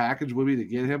 whatever the package would be to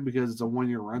get him because it's a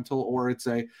 1-year rental, or it's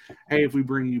a, hey, if we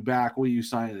bring you back, will you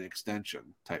sign an extension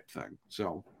type thing?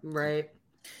 So right,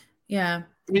 yeah.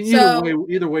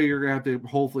 Either way, you're gonna have to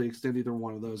hopefully extend either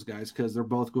one of those guys because they're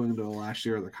both going into the last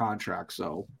year of the contract.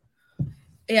 So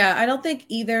yeah, I don't think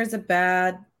either is a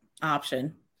bad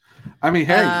option.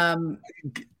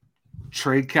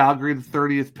 Trade Calgary the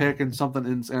 30th pick and something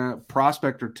in a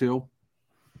prospect or two.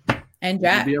 And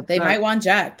Jack, they might want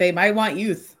Jack. They might want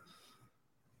youth.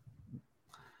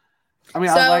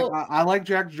 I like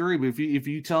Jack Drury, but if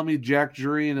you tell me Jack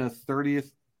Drury in a 30th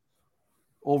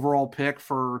overall pick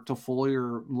for Toffoli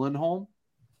or Lindholm,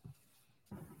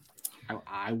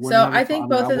 I wouldn't. So have I think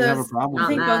both of have a those. problem I with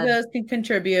think it. both of those can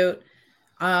contribute.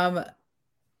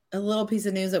 A little piece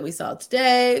of news that we saw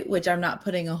today, which I'm not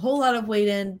putting a whole lot of weight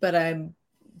in, but I'm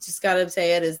just got to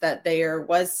say it, is that there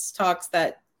was talks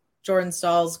that Jordan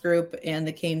Stahl's group and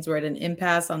the Canes were at an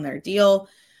impasse on their deal.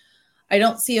 I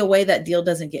don't see a way that deal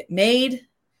doesn't get made.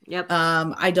 Yep.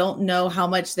 I don't know how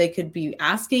much they could be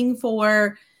asking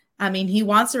for. I mean, he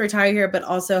wants to retire here, but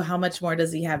also how much more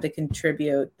does he have to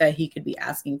contribute that he could be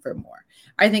asking for more?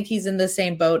 I think he's in the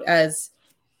same boat as,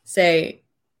 say,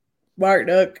 Mark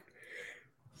Nook.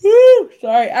 Woo!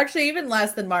 Sorry. Actually, even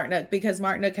less than Mark Nook, because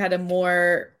Mark Nook had a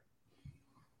more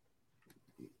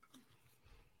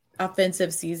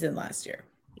offensive season last year.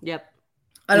 Yep.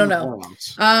 I don't know.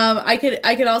 I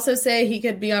could also say he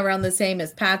could be around the same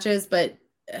as Patches, but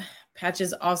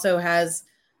Patches also has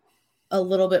a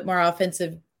little bit more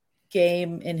offensive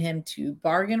game in him to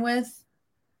bargain with.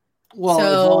 Well,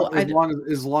 so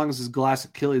as long as his glass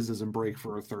Achilles doesn't break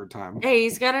for a third time. Hey,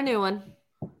 he's got a new one.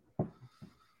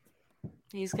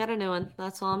 He's got a new one.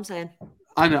 That's all I'm saying.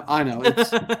 I know.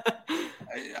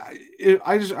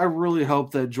 It's, I really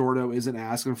hope that Jordo isn't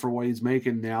asking for what he's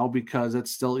making now, because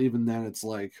it's still, even then, it's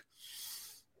like,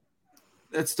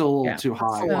 it's still a little too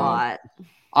high. That's a lot.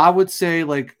 I would say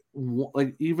like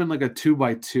even like a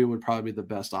 2x2 would probably be the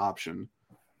best option.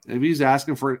 If he's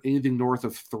asking for anything north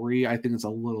of 3, I think it's a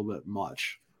little bit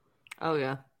much. Oh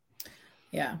yeah.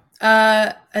 Yeah.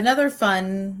 Another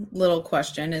fun little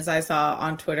question is, I saw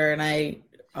on Twitter, and I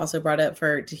also brought it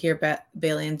to hear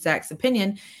Bailey and Zach's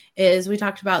opinion, is we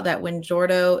talked about that when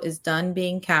Jordo is done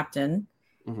being captain,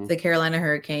 the Carolina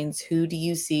Hurricanes, who do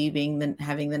you see being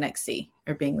having the next C,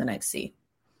 or being the next C?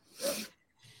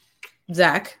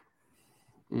 Zach?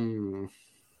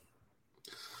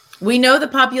 We know the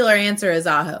popular answer is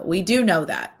Aho. We do know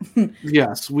that.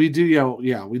 Yes, we do.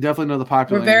 Yeah, we definitely know the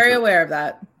popular We're very answer. aware of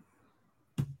that.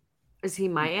 Is he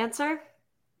my answer?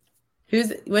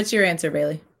 What's your answer,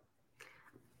 Bailey?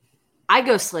 I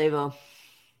go Slavo.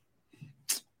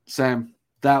 Same.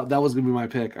 That was gonna be my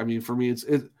pick. I mean, for me, it's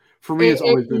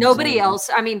always been nobody Slavo.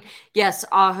 else. I mean, yes,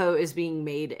 Aho is being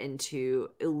made into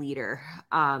a leader.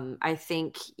 I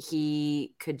think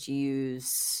he could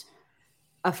use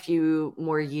a few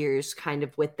more years, kind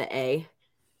of with the A,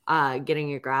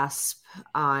 getting a grasp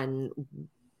on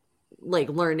like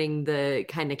learning the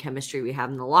kind of chemistry we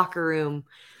have in the locker room,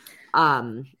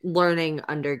 learning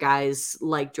under guys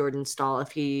like Jordan Stahl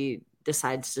if he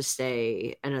decides to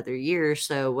stay another year or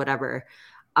so, whatever.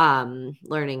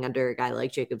 Learning under a guy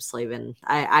like Jacob Slavin,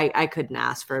 I couldn't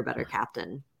ask for a better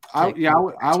captain. I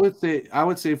would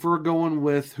say if we're going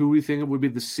with who we think it would be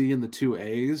the C and the 2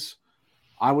 A's,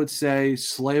 I would say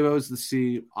Slavo's the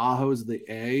C, Aho's the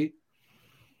A.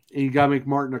 And you got to make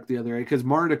Martinook the other A, because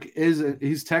Martinook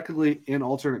he's technically an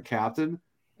alternate captain.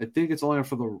 I think it's only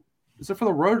is it for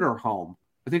the road or home?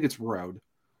 I think it's road,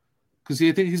 because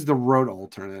I think he's the road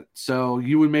alternate. So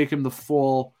you would make him the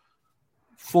full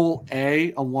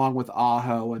A along with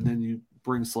Aho, and then you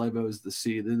bring Slavo as the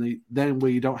C. Then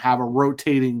we don't have a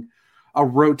rotating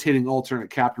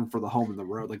alternate captain for the home and the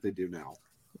road like they do now.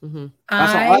 Mm-hmm.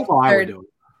 That's how I would do it.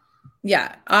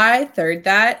 Yeah, I third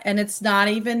that. And it's not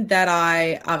even that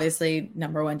I, obviously,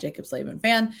 number one Jacob Slavin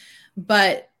fan,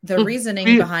 but the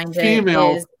reasoning behind it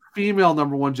is female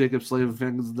number one Jacob Slavin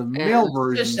fan, because the male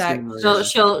version.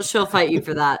 She'll fight you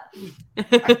for that.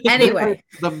 Anyway,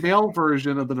 the male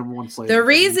version of the number one Slavin. The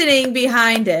reasoning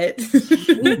behind it,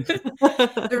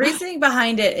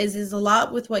 is a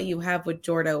lot with what you have with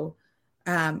Jordo.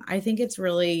 I think it's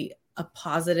really a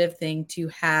positive thing to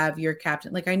have your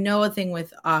captain. Like, I know a thing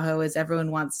with Aho is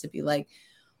everyone wants to be like,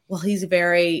 well, he's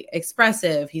very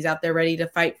expressive. He's out there ready to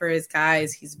fight for his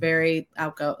guys. He's very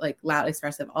outgoing, like loud,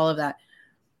 expressive, all of that.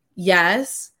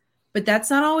 Yes, but that's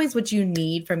not always what you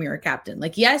need from your captain.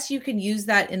 Like, yes, you can use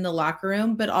that in the locker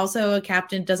room, but also a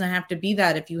captain doesn't have to be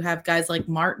that. If you have guys like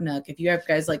Martinook, if you have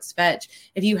guys like Svetch,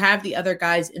 if you have the other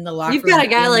guys in the locker room. You've got a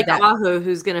guy like Aho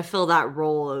who's going to fill that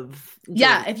role of.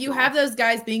 Yeah, if you have those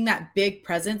guys being that big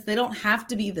presence, they don't have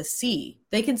to be the C.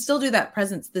 They can still do that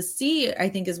presence. The C, I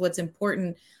think, is what's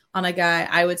important on a guy,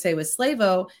 I would say, with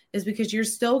Slavo, is because you're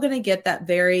still going to get that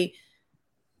very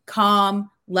calm,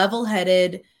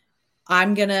 level-headed,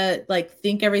 I'm going to like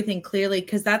think everything clearly,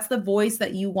 because that's the voice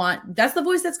that you want. That's the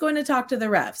voice that's going to talk to the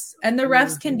refs. And the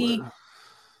refs can be,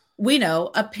 we know,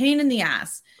 a pain in the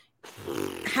ass.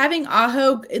 Having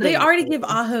Aho, they already give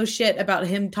Aho shit about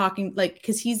him talking, like,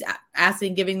 because he's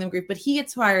asking, giving them grief, but he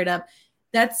gets fired up.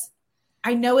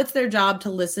 I know it's their job to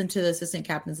listen to the assistant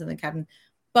captains and the captain,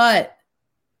 but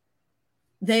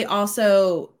they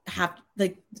also have,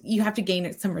 like you have to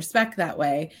gain some respect that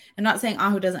way. I'm not saying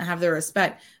Aho doesn't have the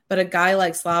respect, but a guy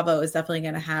like Slavo is definitely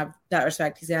going to have that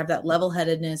respect. He's going to have that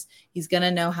level-headedness. He's going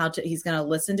to know he's going to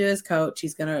listen to his coach.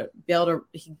 He's going to be able to,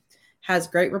 he has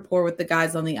great rapport with the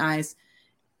guys on the ice.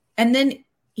 And then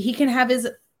he can have his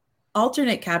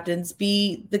alternate captains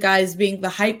be the guys being the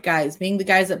hype guys, being the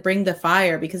guys that bring the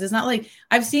fire, because it's not like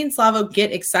I've seen Slavo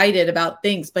get excited about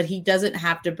things, but he doesn't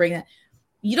have to bring that.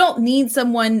 You don't need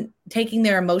someone taking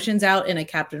their emotions out in a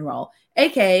captain role,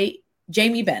 aka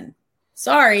Jamie Benn.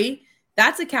 Sorry,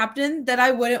 that's a captain that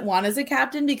I wouldn't want as a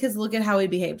captain because look at how he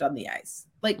behaved on the ice.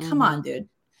 Like, come on, dude.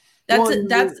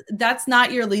 That's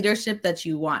not your leadership that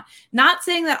you want. Not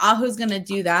saying that Aho's going to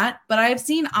do that, but I've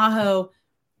seen Aho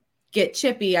get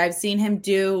chippy. I've seen him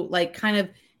do like kind of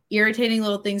irritating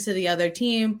little things to the other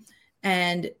team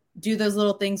and do those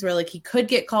little things where like he could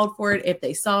get called for it if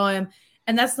they saw him.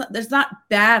 And there's not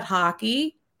bad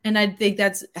hockey. And I think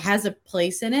has a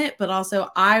place in it, but also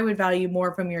I would value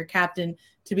more from your captain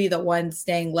to be the one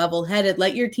staying level-headed.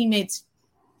 Let your teammates,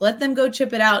 let them go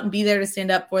chip it out and be there to stand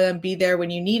up for them, be there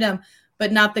when you need them,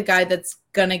 but not the guy that's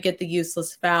going to get the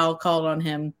useless foul called on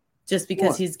him just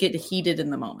because he's getting heated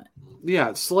in the moment.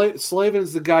 Yeah, Slavin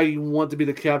is the guy you want to be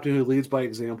the captain who leads by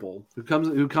example, who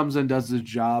comes in, does his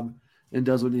job, and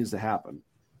does what needs to happen.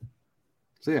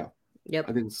 So, yeah. Yep.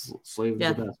 I think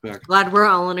Slavin's the best back. Glad we're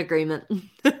all in agreement.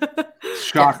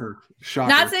 Shocker.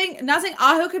 Not saying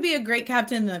Aho could be a great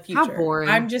captain in the future. How boring.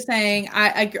 I'm just saying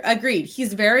I agreed.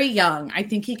 He's very young. I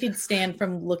think he could stand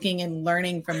from looking and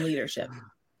learning from leadership.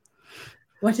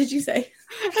 What did you say?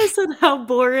 I said how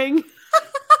boring.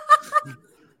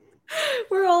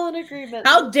 We're all in agreement.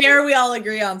 How dare we all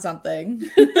agree on something?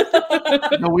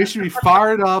 No, we should be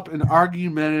fired up and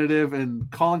argumentative and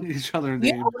calling each other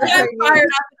names. I'm fired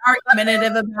up and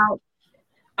argumentative about.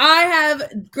 I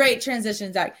have great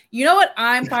transitions, Zach. You know what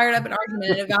I'm fired up and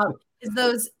argumentative about is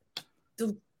those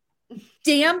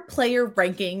damn player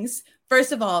rankings.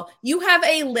 First of all, you have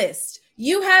a list.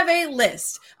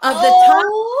 Of the top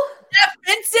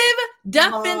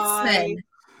defensemen.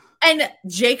 And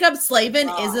Jacob Slavin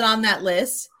isn't on that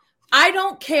list. I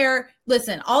don't care.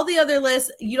 Listen, all the other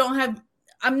lists, you don't have.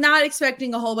 I'm not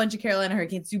expecting a whole bunch of Carolina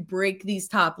Hurricanes to break these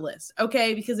top lists,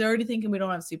 okay? Because they're already thinking we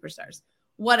don't have superstars.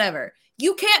 Whatever.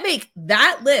 You can't make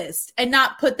that list and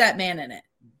not put that man in it.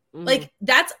 Like,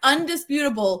 that's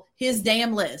undisputable, his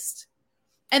damn list.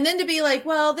 And then to be like,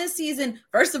 well, this season,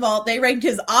 first of all, they ranked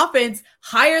his offense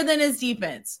higher than his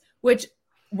defense, which,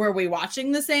 were we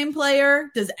watching the same player?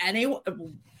 Does anyone...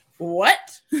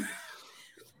 What?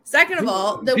 Second of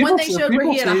all, the one they showed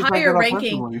where he had a higher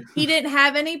ranking, he didn't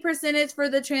have any percentage for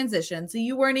the transition. So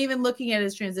you weren't even looking at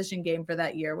his transition game for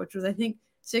that year, which was, I think,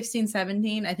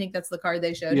 16-17. I think that's the card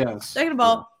they showed. Yes. Second of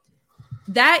all,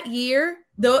 that year,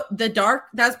 the dark,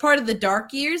 that's part of the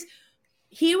dark years,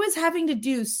 he was having to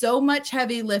do so much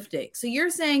heavy lifting. So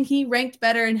you're saying he ranked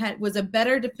better and was a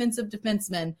better defensive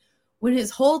defenseman when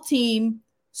his whole team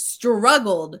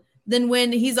struggled than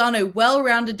when he's on a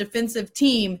well-rounded defensive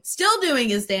team, still doing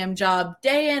his damn job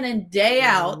day in and day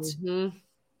out,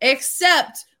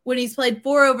 except when he's played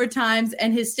 4 overtimes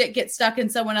and his stick gets stuck in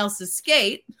someone else's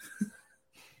skate.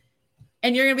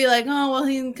 And you're going to be like, oh, well,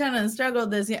 he kind of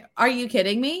struggled this year. Are you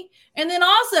kidding me? And then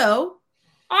also,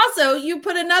 you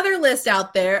put another list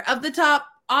out there of the top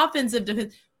offensive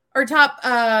defense or top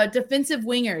defensive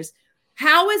wingers.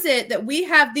 How is it that we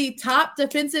have the top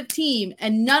defensive team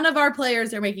and none of our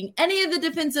players are making any of the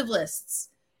defensive lists?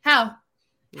 How?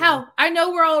 I know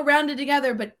we're all rounded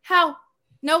together, but how?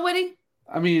 Nobody?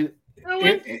 I mean,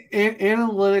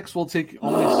 analytics will take you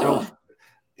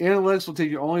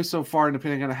only so far,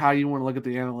 depending on how you want to look at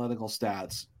the analytical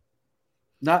stats.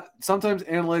 Sometimes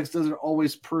analytics doesn't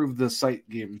always prove the sight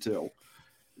game too.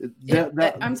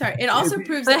 I'm sorry. It also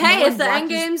proves but that hey, if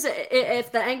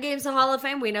the end game's a Hall of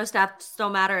Fame, we know stats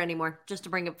don't matter anymore. Just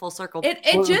to bring it full circle.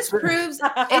 It just proves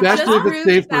that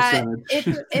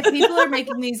if people are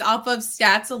making these off of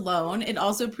stats alone, it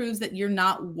also proves that you're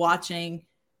not watching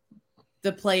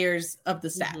the players of the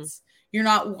stats. You're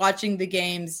not watching the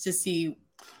games to see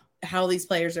how these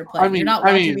players are playing. You're not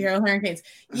watching the Hurricanes.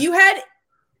 You had,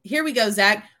 here we go,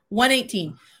 Zach,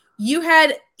 118. You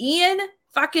had Ian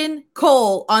fucking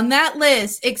Cole on that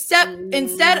list,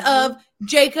 instead of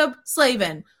Jacob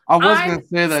Slavin. I was going to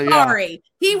say that, sorry.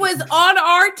 He was on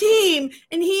our team,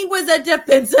 and he was a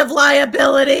defensive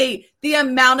liability. The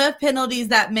amount of penalties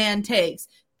that man takes.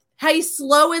 He's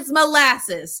slow as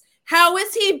molasses. How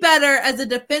is he better as a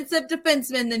defensive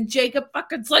defenseman than Jacob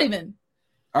fucking Slavin?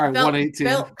 All right, 118.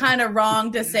 Felt kind of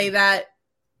wrong to say that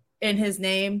in his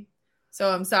name. So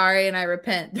I'm sorry, and I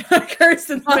repent. I cursed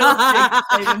in the middle of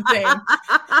saving fame.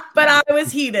 But I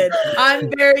was heated. I'm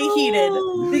very heated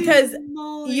because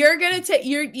you're gonna take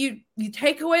you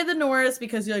take away the Norris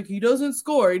because you're like, he doesn't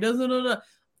score. He doesn't.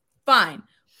 Fine.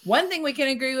 One thing we can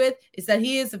agree with is that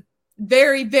he is a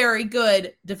very, very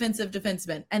good defensive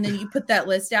defenseman. And then you put that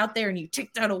list out there and you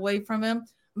take that away from him.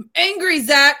 I'm angry,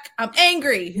 Zach. I'm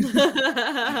angry.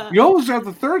 You almost dropped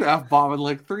the third F-bomb in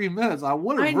like 3 minutes. I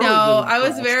would have. I know. I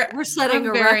was We're setting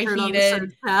a very record heated. on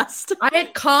the cast. I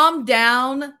had calmed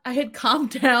down.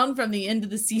 From the end of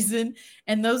the season,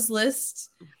 and those lists,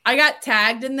 I got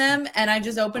tagged in them, and I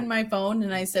just opened my phone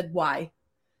and I said, "Why?"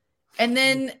 And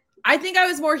then I think I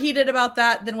was more heated about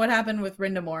that than what happened with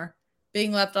Brindamore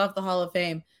being left off the Hall of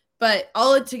Fame. But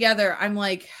all together, I'm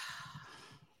like.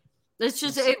 It's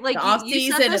just like the off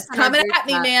season is coming at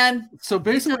me, man. So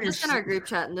basically, this in our group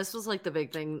chat, and this was like the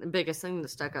biggest thing that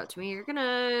stuck out to me. You're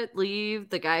gonna leave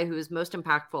the guy who is most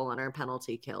impactful on our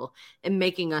penalty kill and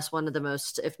making us one of the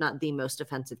most, if not the most,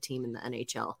 offensive team in the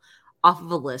NHL off of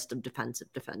a list of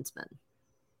defensive defensemen.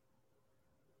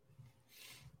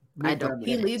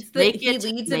 He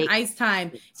leads in ice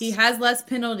time. He has less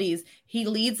penalties. He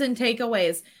leads in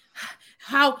takeaways.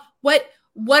 What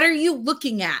are you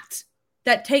looking at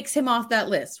that takes him off that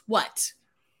list? What?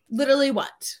 Literally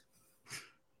what?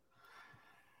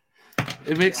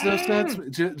 It makes no sense.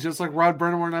 Just like Rod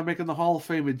Brindamore not making the Hall of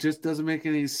Fame, it just doesn't make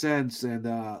any sense. And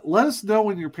let us know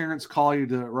when your parents call you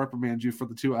to reprimand you for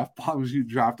the 2 F-bombs you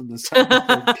dropped in the second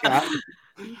cat.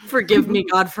 Forgive me,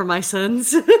 God, for my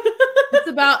sins.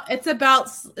 It's about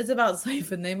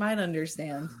Siphon. They might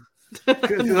understand.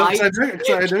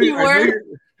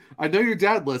 I know your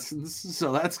dad listens,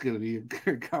 so that's gonna be a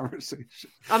good conversation.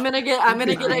 I'm gonna get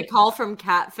a call from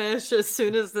Catfish as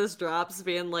soon as this drops,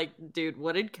 being like, "Dude,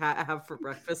 what did Cat have for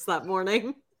breakfast that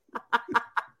morning?"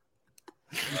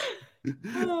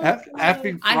 I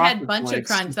had bunch of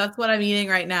crunch. That's what I'm eating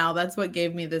right now. That's what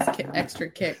gave me this extra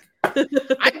kick.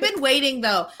 I've been waiting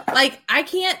though. Like I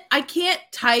can't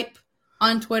type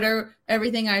on Twitter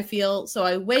everything I feel, so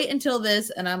I wait until this,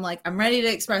 and I'm like, I'm ready to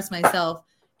express myself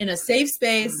in a safe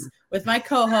space with my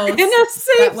co-host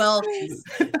that will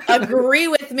agree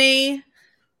with me.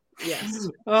 Yes.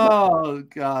 Oh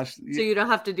gosh. So you don't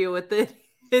have to deal with the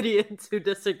idiots who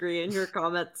disagree in your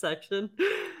comment section.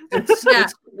 It's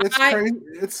crazy.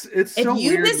 It's if so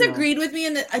you weird, disagreed with me,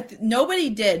 and nobody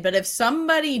did, but if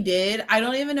somebody did, I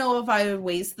don't even know if I would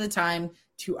waste the time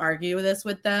to argue this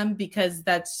with them because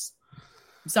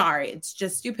it's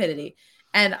just stupidity.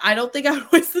 And I don't think I would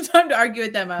waste the time to argue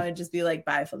with them. I would just be like,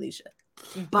 bye, Felicia.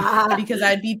 Bye. Because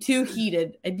I'd be too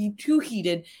heated.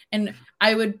 And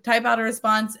I would type out a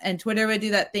response, and Twitter would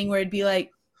do that thing where it'd be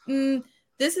like,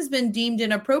 this has been deemed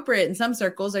inappropriate in some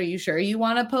circles. Are you sure you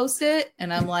want to post it?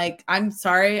 And I'm like, I'm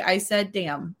sorry. I said,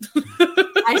 damn.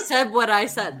 I said what I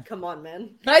said. Come on,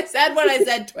 man. I said what I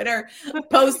said. Twitter,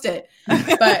 post it.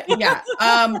 But yeah.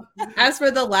 As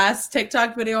for the last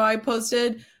TikTok video I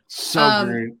posted, so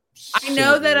great. I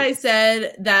know that I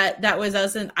said that was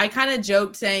us, and I kind of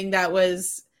joked saying that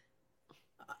was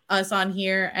us on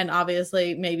here, and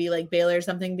obviously maybe like Baylor or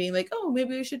something being like, oh,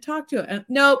 maybe we should talk to him. And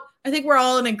nope, I think we're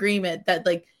all in agreement that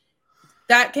like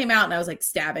that came out, and I was like,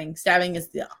 stabbing is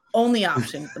the only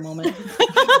option at the moment.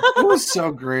 It was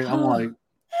so great. I'm like,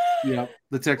 yeah,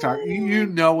 the TikTok. You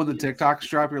know when the TikToks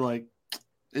drop, you're like,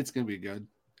 it's gonna be good.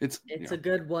 It's a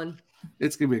good one.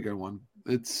 It's gonna be a good one.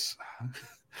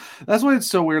 That's why it's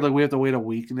so weird. Like we have to wait a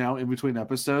week now in between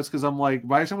episodes because I'm like,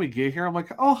 by the time we get here, I'm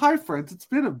like, oh, hi friends, it's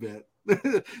been a bit.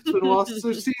 It's been a while since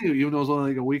I've seen you, even though it was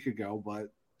only like a week ago.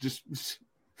 But just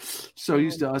so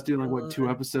used to us doing like 2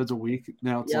 episodes a week.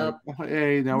 Now it's like, oh,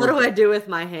 hey, now what do I do with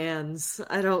my hands?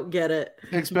 I don't get it.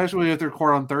 Especially if they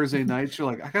record on Thursday nights, you're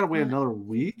like, I gotta wait another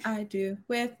week. I do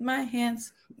with my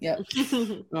hands. Yep.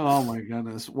 Oh my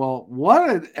goodness. Well, what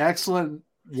an excellent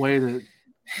way to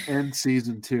end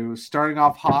season 2. Starting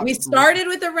off hot. We started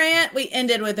with a rant. We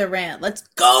ended with a rant. Let's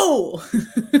go.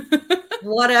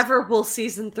 Whatever will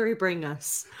season 3 bring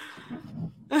us.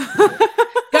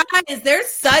 Guys, there's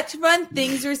such fun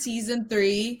things for season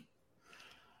 3.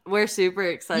 We're super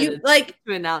excited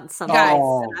to announce something. Guys,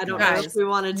 I don't know if we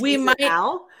want to tease it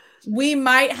now. We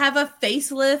might have a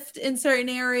facelift in certain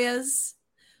areas.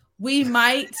 We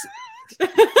might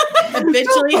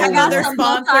eventually have other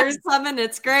sponsors coming.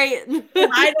 It's great.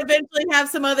 Might eventually have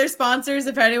some other sponsors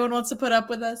if anyone wants to put up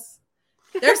with us.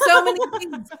 There's so many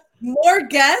things. More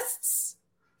guests.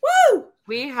 Woo!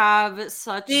 We have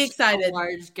such a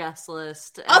large guest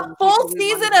list. A full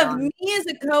season of me as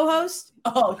a co-host.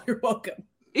 Oh, you're welcome.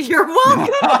 You're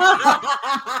welcome.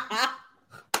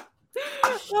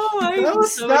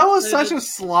 That was such a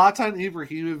Zlatan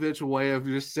Ibrahimovic way of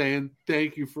just saying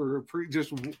thank you for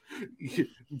just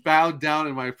bowed down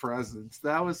in my presence.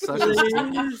 That was such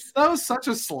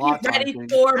a Zlatan ready thing.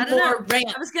 for more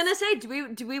rant. I was gonna say,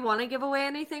 do we want to give away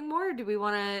anything more? Or do we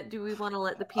want to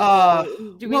let the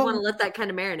people? Do we want to let that kind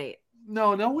of marinate?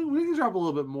 No, we can drop a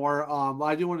little bit more.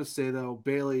 I do want to say though,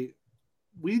 Bailey,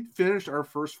 we finished our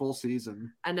first full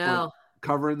season. I know,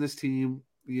 covering this team.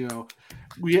 You know,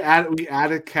 we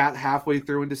added Cat halfway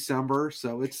through in December,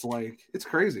 so it's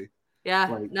crazy.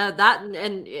 Yeah,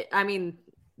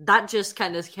 that just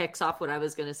kind of kicks off what I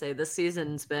was gonna say. This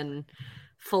season's been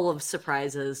full of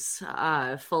surprises,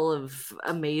 full of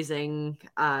amazing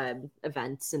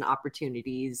events and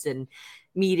opportunities, and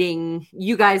meeting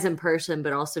you guys in person,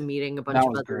 but also meeting a bunch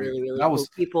of other really, really cool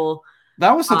people.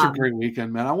 That was such a great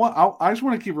weekend, man. I just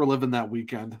want to keep reliving that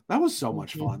weekend. That was so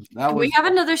much fun. Can we have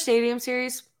another stadium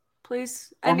series,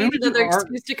 please? I need another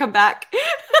excuse to come back.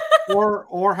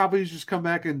 or how about you just come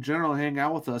back in general and hang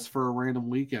out with us for a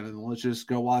random weekend, and let's just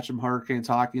go watch some Hurricanes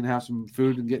hockey and have some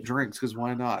food and get drinks, because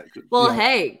why not? Well,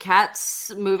 hey,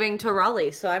 Kat's moving to Raleigh,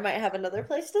 so I might have another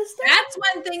place to stay. That's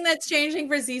one thing that's changing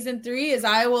for season 3 is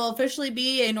I will officially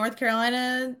be a North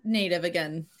Carolina native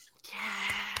again. Yeah.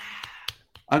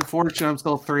 Unfortunately, I'm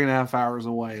still 3.5 hours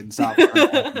away in South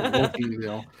Carolina.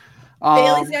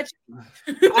 Bailey's got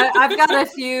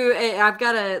you. I've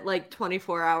got a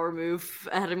 24-hour move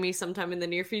ahead of me sometime in the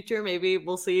near future. Maybe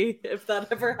we'll see if that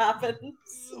ever happens.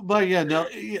 But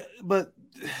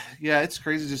it's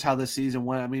crazy just how this season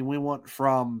went. I mean, we went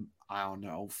from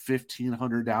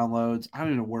 1,500 downloads. I don't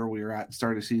even know where we were at the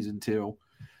start of season 2.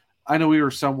 I know we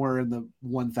were somewhere in the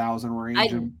 1,000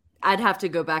 range. I'd have to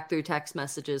go back through text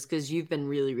messages because you've been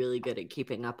really, really good at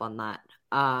keeping up on that.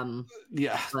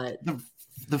 But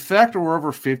the fact that we're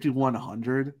over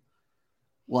 5,100,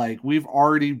 we've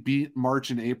already beat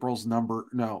March and April's number.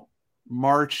 No,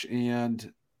 March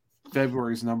and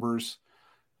February's numbers.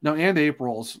 No, and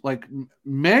April's.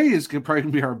 May is probably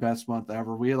gonna be our best month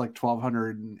ever. We had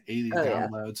 1,280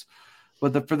 downloads,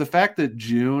 but for the fact that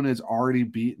June has already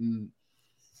beaten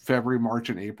February,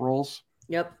 March, and April's.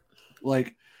 Yep.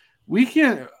 We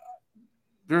can't.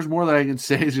 There's more that I can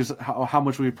say. Is just how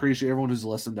much we appreciate everyone who's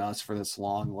listened to us for this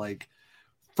long.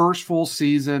 First full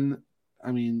season.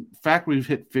 I mean, the fact we've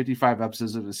hit 55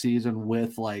 episodes of a season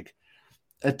with a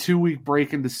 2-week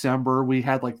break in December. We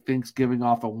had Thanksgiving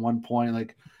off at one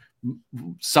point.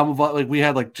 Some of us, we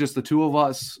had just the two of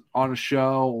us on a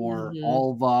show, or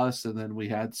all of us, and then we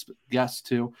had guests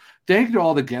too. Thank you to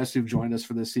all the guests who've joined us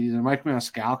for this season. Mike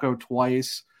Maniscalco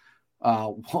twice.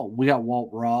 We got Walt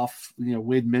Ruff.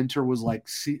 Wade Minter was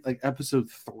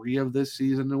episode 3 of this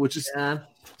season, which is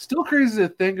still crazy to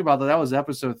think about. That was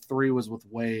episode 3 was with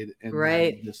Wade, and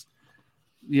right. Just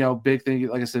big thing.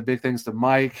 Like I said, big things to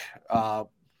Mike.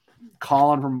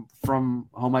 Colin from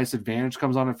Home Ice Advantage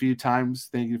comes on a few times.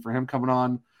 Thank you for him coming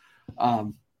on.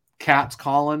 Cat's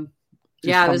Colin.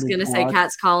 Yeah, I was going to say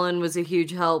Cat's Colin was a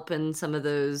huge help in some of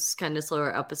those kind of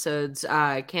slower episodes.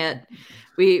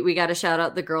 We got to shout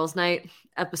out the girls' night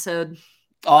episode.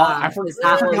 Oh, I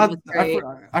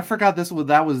forgot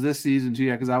that was this season too.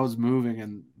 Yeah, because I was moving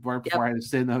and right before I had to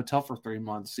stay in the hotel for 3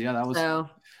 months. Yeah, that was.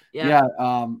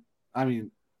 I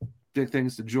mean, big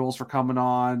things to Jules for coming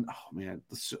on. Oh man,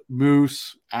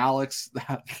 Moose, Alex.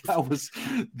 That was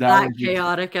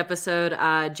chaotic episode.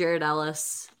 Jared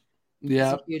Ellis.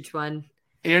 Yeah, a huge one.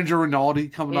 Andrew Rinaldi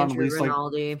coming on at least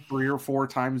 3 or 4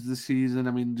 times this season.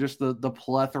 I mean, just the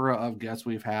plethora of guests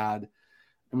we've had.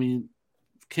 I mean,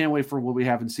 can't wait for what we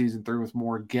have in season 3 with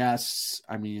more guests.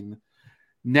 I mean,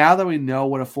 now that we know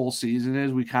what a full season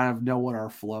is, we kind of know what our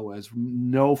flow is.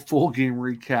 No full game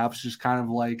recaps, just kind of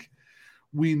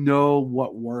we know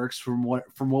what works from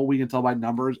what we can tell by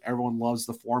numbers. Everyone loves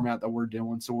the format that we're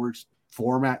doing, so we're just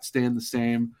format staying the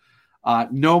same.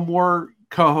 No more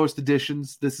co-host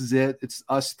editions. This is it. It's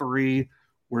us 3.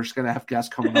 We're just gonna have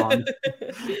guests coming on.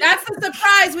 That's the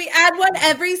surprise. We add one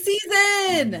every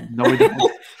season. No, we don't.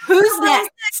 Who's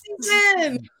next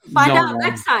season? Find out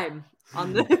next time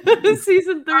on the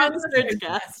season 3 of the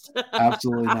Stagecast.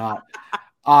 Absolutely not.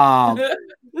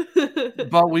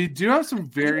 But we do have some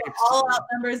very all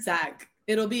outnumber Zach.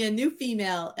 It'll be a new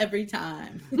female every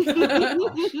time.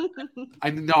 I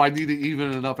need to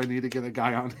even it up. I need to get a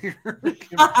guy on here. It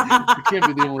can't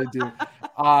be the only dude.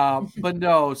 But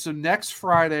no, so next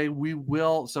Friday we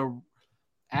will. So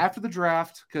after the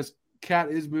draft, because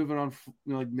Kat is moving on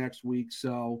next week.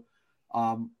 So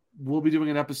we'll be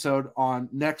doing an episode on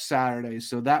next Saturday.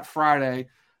 So that Friday,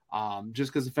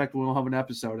 just because effectively we won't have an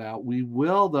episode out, we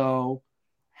will though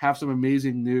have some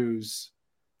amazing news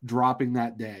dropping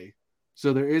that day.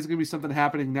 So there is going to be something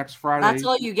happening next Friday. That's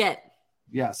all you get.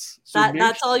 Yes. So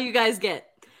that's all you guys get.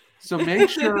 So make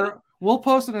sure we'll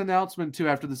post an announcement too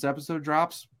after this episode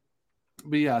drops.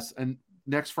 But yes, and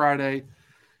next Friday,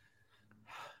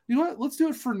 you know what? Let's do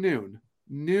it for noon.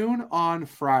 Noon on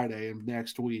Friday of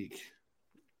next week.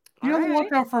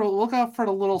 Look out for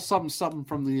the little something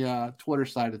from the Twitter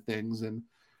side of things and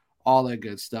all that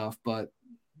good stuff. But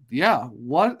yeah,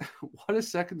 what a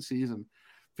second season.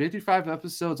 55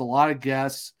 episodes, a lot of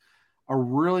guests, a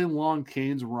really long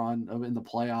Canes run in the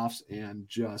playoffs, and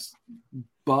just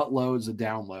buttloads of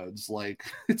downloads. Like,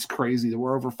 it's crazy that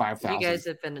we're over 5,000. You guys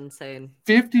have been insane.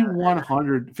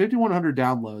 5,100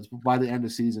 downloads by the end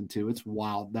of season 2. It's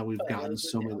wild that we've gotten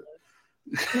so many.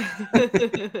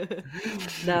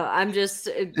 No,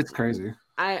 it's crazy.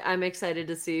 I'm excited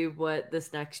to see what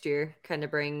this next year kind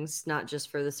of brings, not just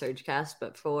for the Surgecast,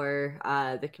 but for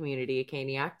the community of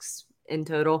Caniacs in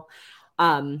total.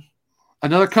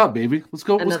 Another cup, baby. Let's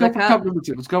go for cup number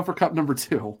 2. Let's go for cup number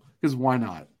 2, because why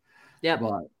not? Yeah.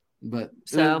 But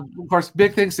so, of course,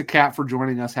 big thanks to Kat for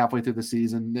joining us halfway through the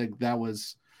season. That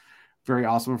was very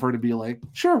awesome of her to be like,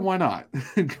 sure, why not?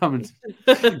 Come and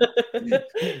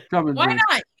why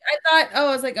not? I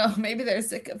was like, maybe they're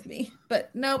sick of me, but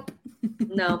nope.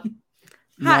 No.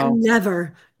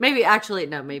 Never. Maybe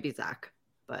Zach,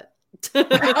 but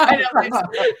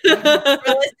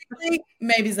realistically,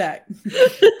 maybe Zach.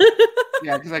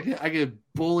 Yeah, because I get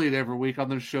bullied every week on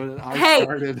the show that I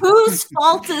started. Whose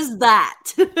fault is that?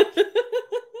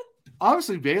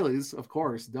 Obviously Bailey's, of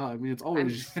course. No, I mean, it's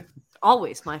always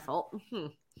my fault.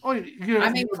 Oh, blame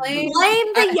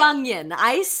the youngin.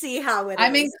 I see how it is.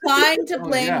 I'm inclined to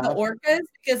blame the Orcas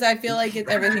because I feel like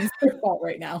everything's their fault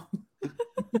right now.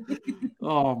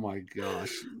 Oh my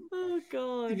gosh. Oh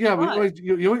god. Yeah, but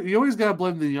you always gotta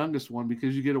blame the youngest one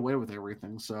because you get away with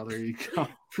everything. So there you go.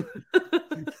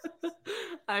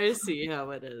 I see how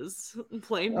it is.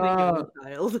 Blame the young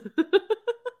child.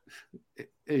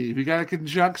 Hey, if you got a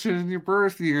conjunction in your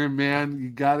birth year, man,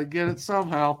 you gotta get it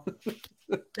somehow.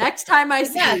 Next time I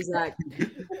see you, Zach.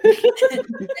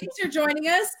 Thanks for joining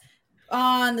us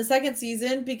on the second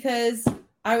season, because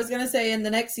I was gonna say in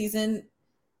the next season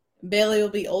Bailey will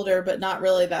be older, but not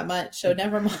really that much. So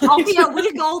never mind. I'll be a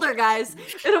week older, guys.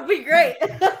 It'll be great.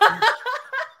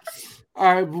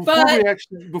 All right,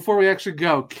 before we actually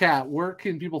go, Kat, where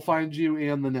can people find you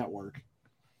and the network?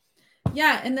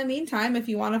 Yeah, in the meantime, if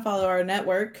you want to follow our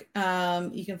network,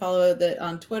 you can follow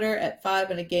on Twitter at 5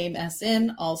 and a game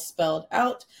SN, all spelled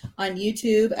out. On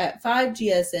YouTube at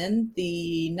 5GSN,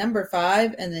 the number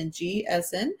 5 and then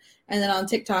GSN, and then on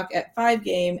TikTok at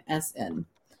 5game SN.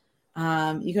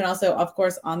 You can also, of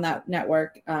course, on that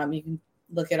network, you can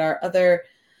look at our other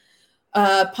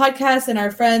podcasts and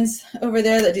our friends over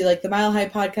there that do like the Mile High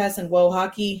podcast and Whoa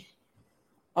Hockey.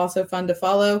 Also fun to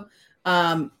follow.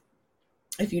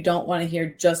 If you don't want to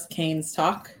hear just Canes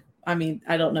talk, I mean,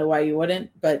 I don't know why you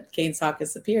wouldn't, but Canes talk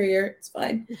is superior. It's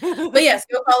fine. But yes,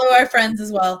 go follow our friends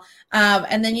as well.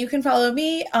 And then you can follow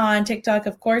me on TikTok,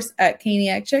 of course, at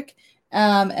Caniac Chick.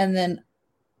 And then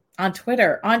on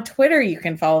Twitter, you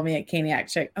can follow me at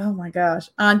Caniac Chick. Oh my gosh.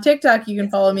 On TikTok, you can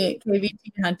follow me at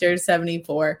KVT Hunter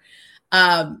 74.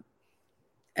 And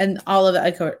all of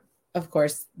that, of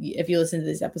course, if you listen to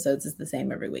these episodes, it's the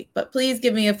same every week. But please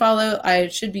give me a follow. I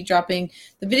should be dropping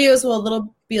the videos.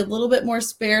 Will be a little bit more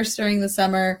sparse during the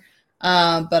summer,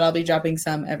 but I'll be dropping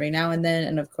some every now and then.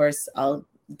 And of course, I'll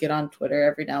get on Twitter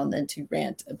every now and then to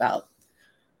rant about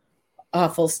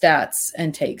awful stats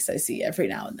and takes I see every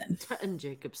now and then. And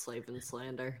Jacob Slavin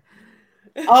slander.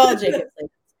 All Jacob Slavin.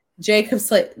 Jacob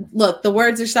Slavin. Look, the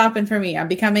words are stopping for me. I'm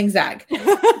becoming Zach.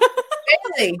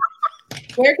 Bailey,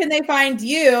 where can they find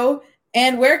you,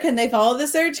 and where can they follow the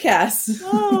Surgecast?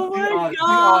 Oh my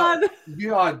god!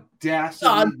 The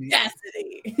audacity!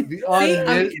 The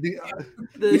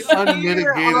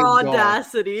unmitigated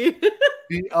audacity!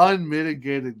 The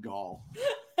unmitigated gall.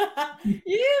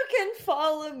 You can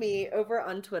follow me over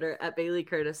on Twitter at Bailey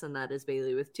Curtis, and that is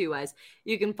Bailey with 2 Y's.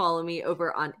 You can follow me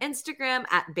over on Instagram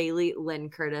at Bailey Lynn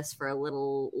Curtis for a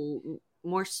little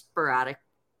more sporadic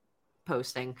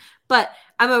posting, but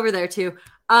I'm over there too.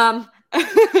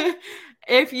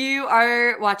 If you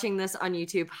are watching this on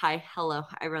YouTube, hello.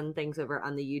 I run things over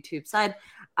on the YouTube side.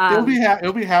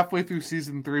 It'll be halfway through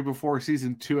season 3 before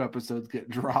season 2 episodes get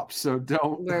dropped. So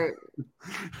don't.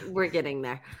 We're getting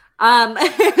there.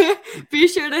 Be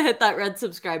sure to hit that red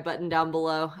subscribe button down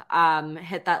below.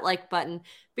 Hit that like button.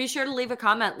 Be sure to leave a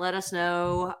comment. Let us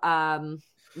know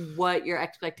what your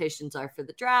expectations are for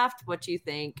the draft. What you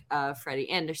think of Freddie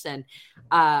Anderson,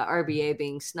 RBA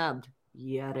being snubbed.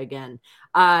 yet again.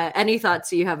 Any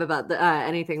thoughts you have about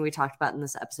anything we talked about in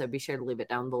this episode, be sure to leave it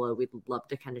down below. We'd love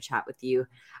to kind of chat with you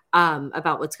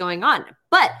about what's going on.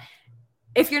 But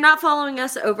if you're not following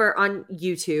us over on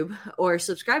YouTube or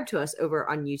subscribe to us over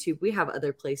on YouTube, we have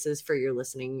other places for your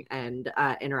listening and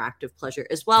interactive pleasure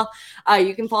as well.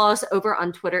 You can follow us over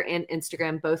on Twitter and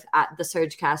Instagram, both at The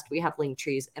Surgecast. We have link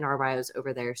trees in our bios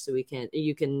over there, so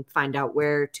you can find out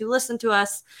where to listen to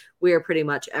us. We are pretty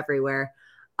much everywhere.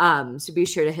 So be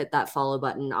sure to hit that follow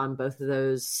button on both of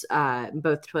those,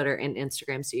 both Twitter and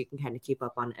Instagram, so you can kind of keep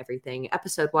up on everything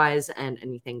episode-wise and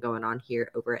anything going on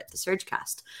here over at The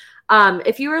Surgecast.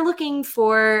 If you are looking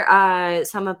for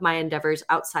some of my endeavors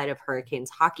outside of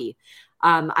Hurricanes hockey,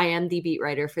 I am the beat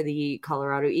writer for the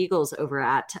Colorado Eagles over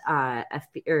at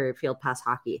Field Pass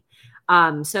Hockey.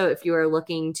 So if you are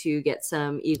looking to get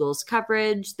some Eagles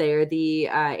coverage, they're the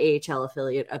AHL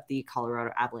affiliate of the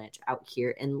Colorado Avalanche out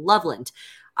here in Loveland.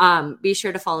 Be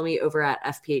sure to follow me over at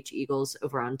FPH Eagles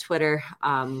over on Twitter.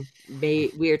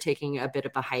 We are taking a bit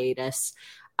of a hiatus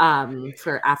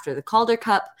for after the Calder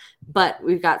Cup, but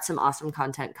we've got some awesome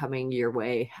content coming your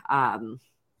way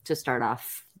to start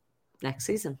off next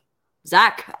season.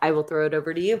 Zach, I will throw it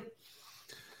over to you.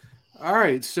 All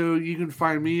right, so you can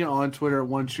find me on Twitter at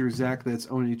OneTrueZach. That's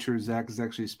only true. Zach is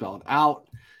actually spelled out.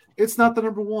 It's not the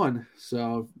number one,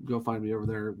 so go find me over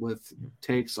there with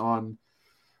takes on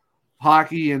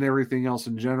hockey and everything else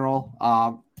in general.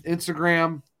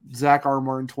 Instagram, Zach R.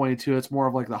 Martin 22. It's more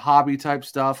of like the hobby type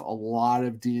stuff. A lot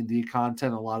of D&D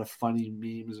content, a lot of funny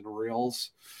memes and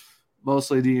reels.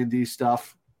 Mostly D&D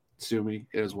stuff. Sue me,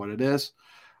 it is what it is.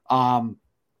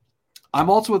 I'm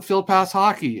also with Field Pass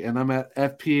Hockey, and I'm at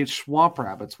FPH Swamp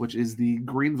Rabbits, which is the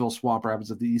Greenville Swamp Rabbits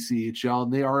of the ECHL,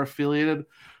 and they are affiliated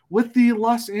with the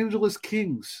Los Angeles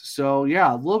Kings. So,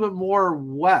 yeah, a little bit more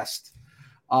west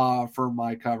for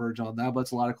my coverage on that, but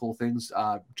it's a lot of cool things.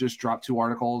 Just dropped 2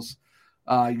 articles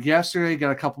yesterday,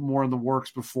 got a couple more in the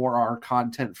works before our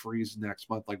content freeze next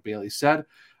month, like Bailey said.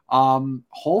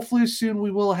 Hopefully soon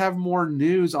we will have more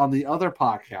news on the other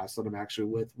podcast that I'm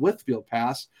actually with Field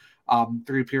Pass.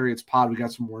 3 Periods Pod. We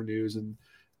got some more news and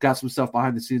got some stuff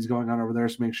behind the scenes going on over there,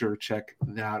 so make sure to check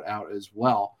that out as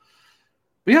well.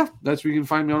 But yeah, that's where you can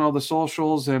find me on all the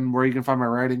socials and where you can find my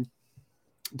writing.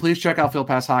 Please check out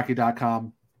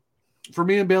fieldpasshockey.com for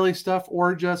me and Bailey stuff,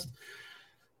 or just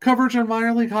coverage on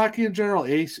minor league hockey in general, AHL,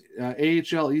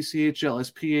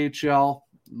 ECHL, SPHL,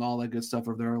 and all that good stuff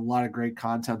over there. A lot of great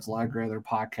content, a lot of great other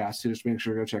podcasts too. Just make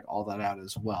sure to go check all that out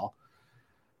as well.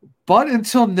 But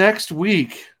until next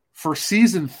week for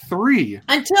season 3.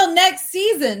 Until next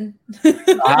season.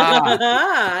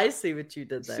 I see what you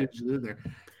did there.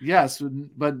 Yes,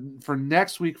 but for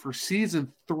next week for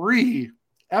season 3,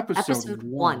 episode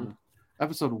 1.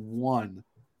 Episode 1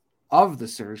 of the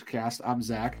Surgecast. I'm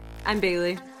Zach. I'm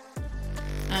Bailey.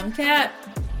 I'm Kat.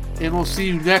 And we'll see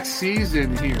you next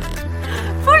season here.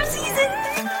 For season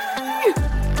 3!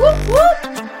 Whoop, whoop.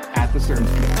 At the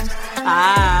Surgecast.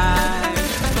 Bye.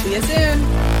 See you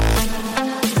soon.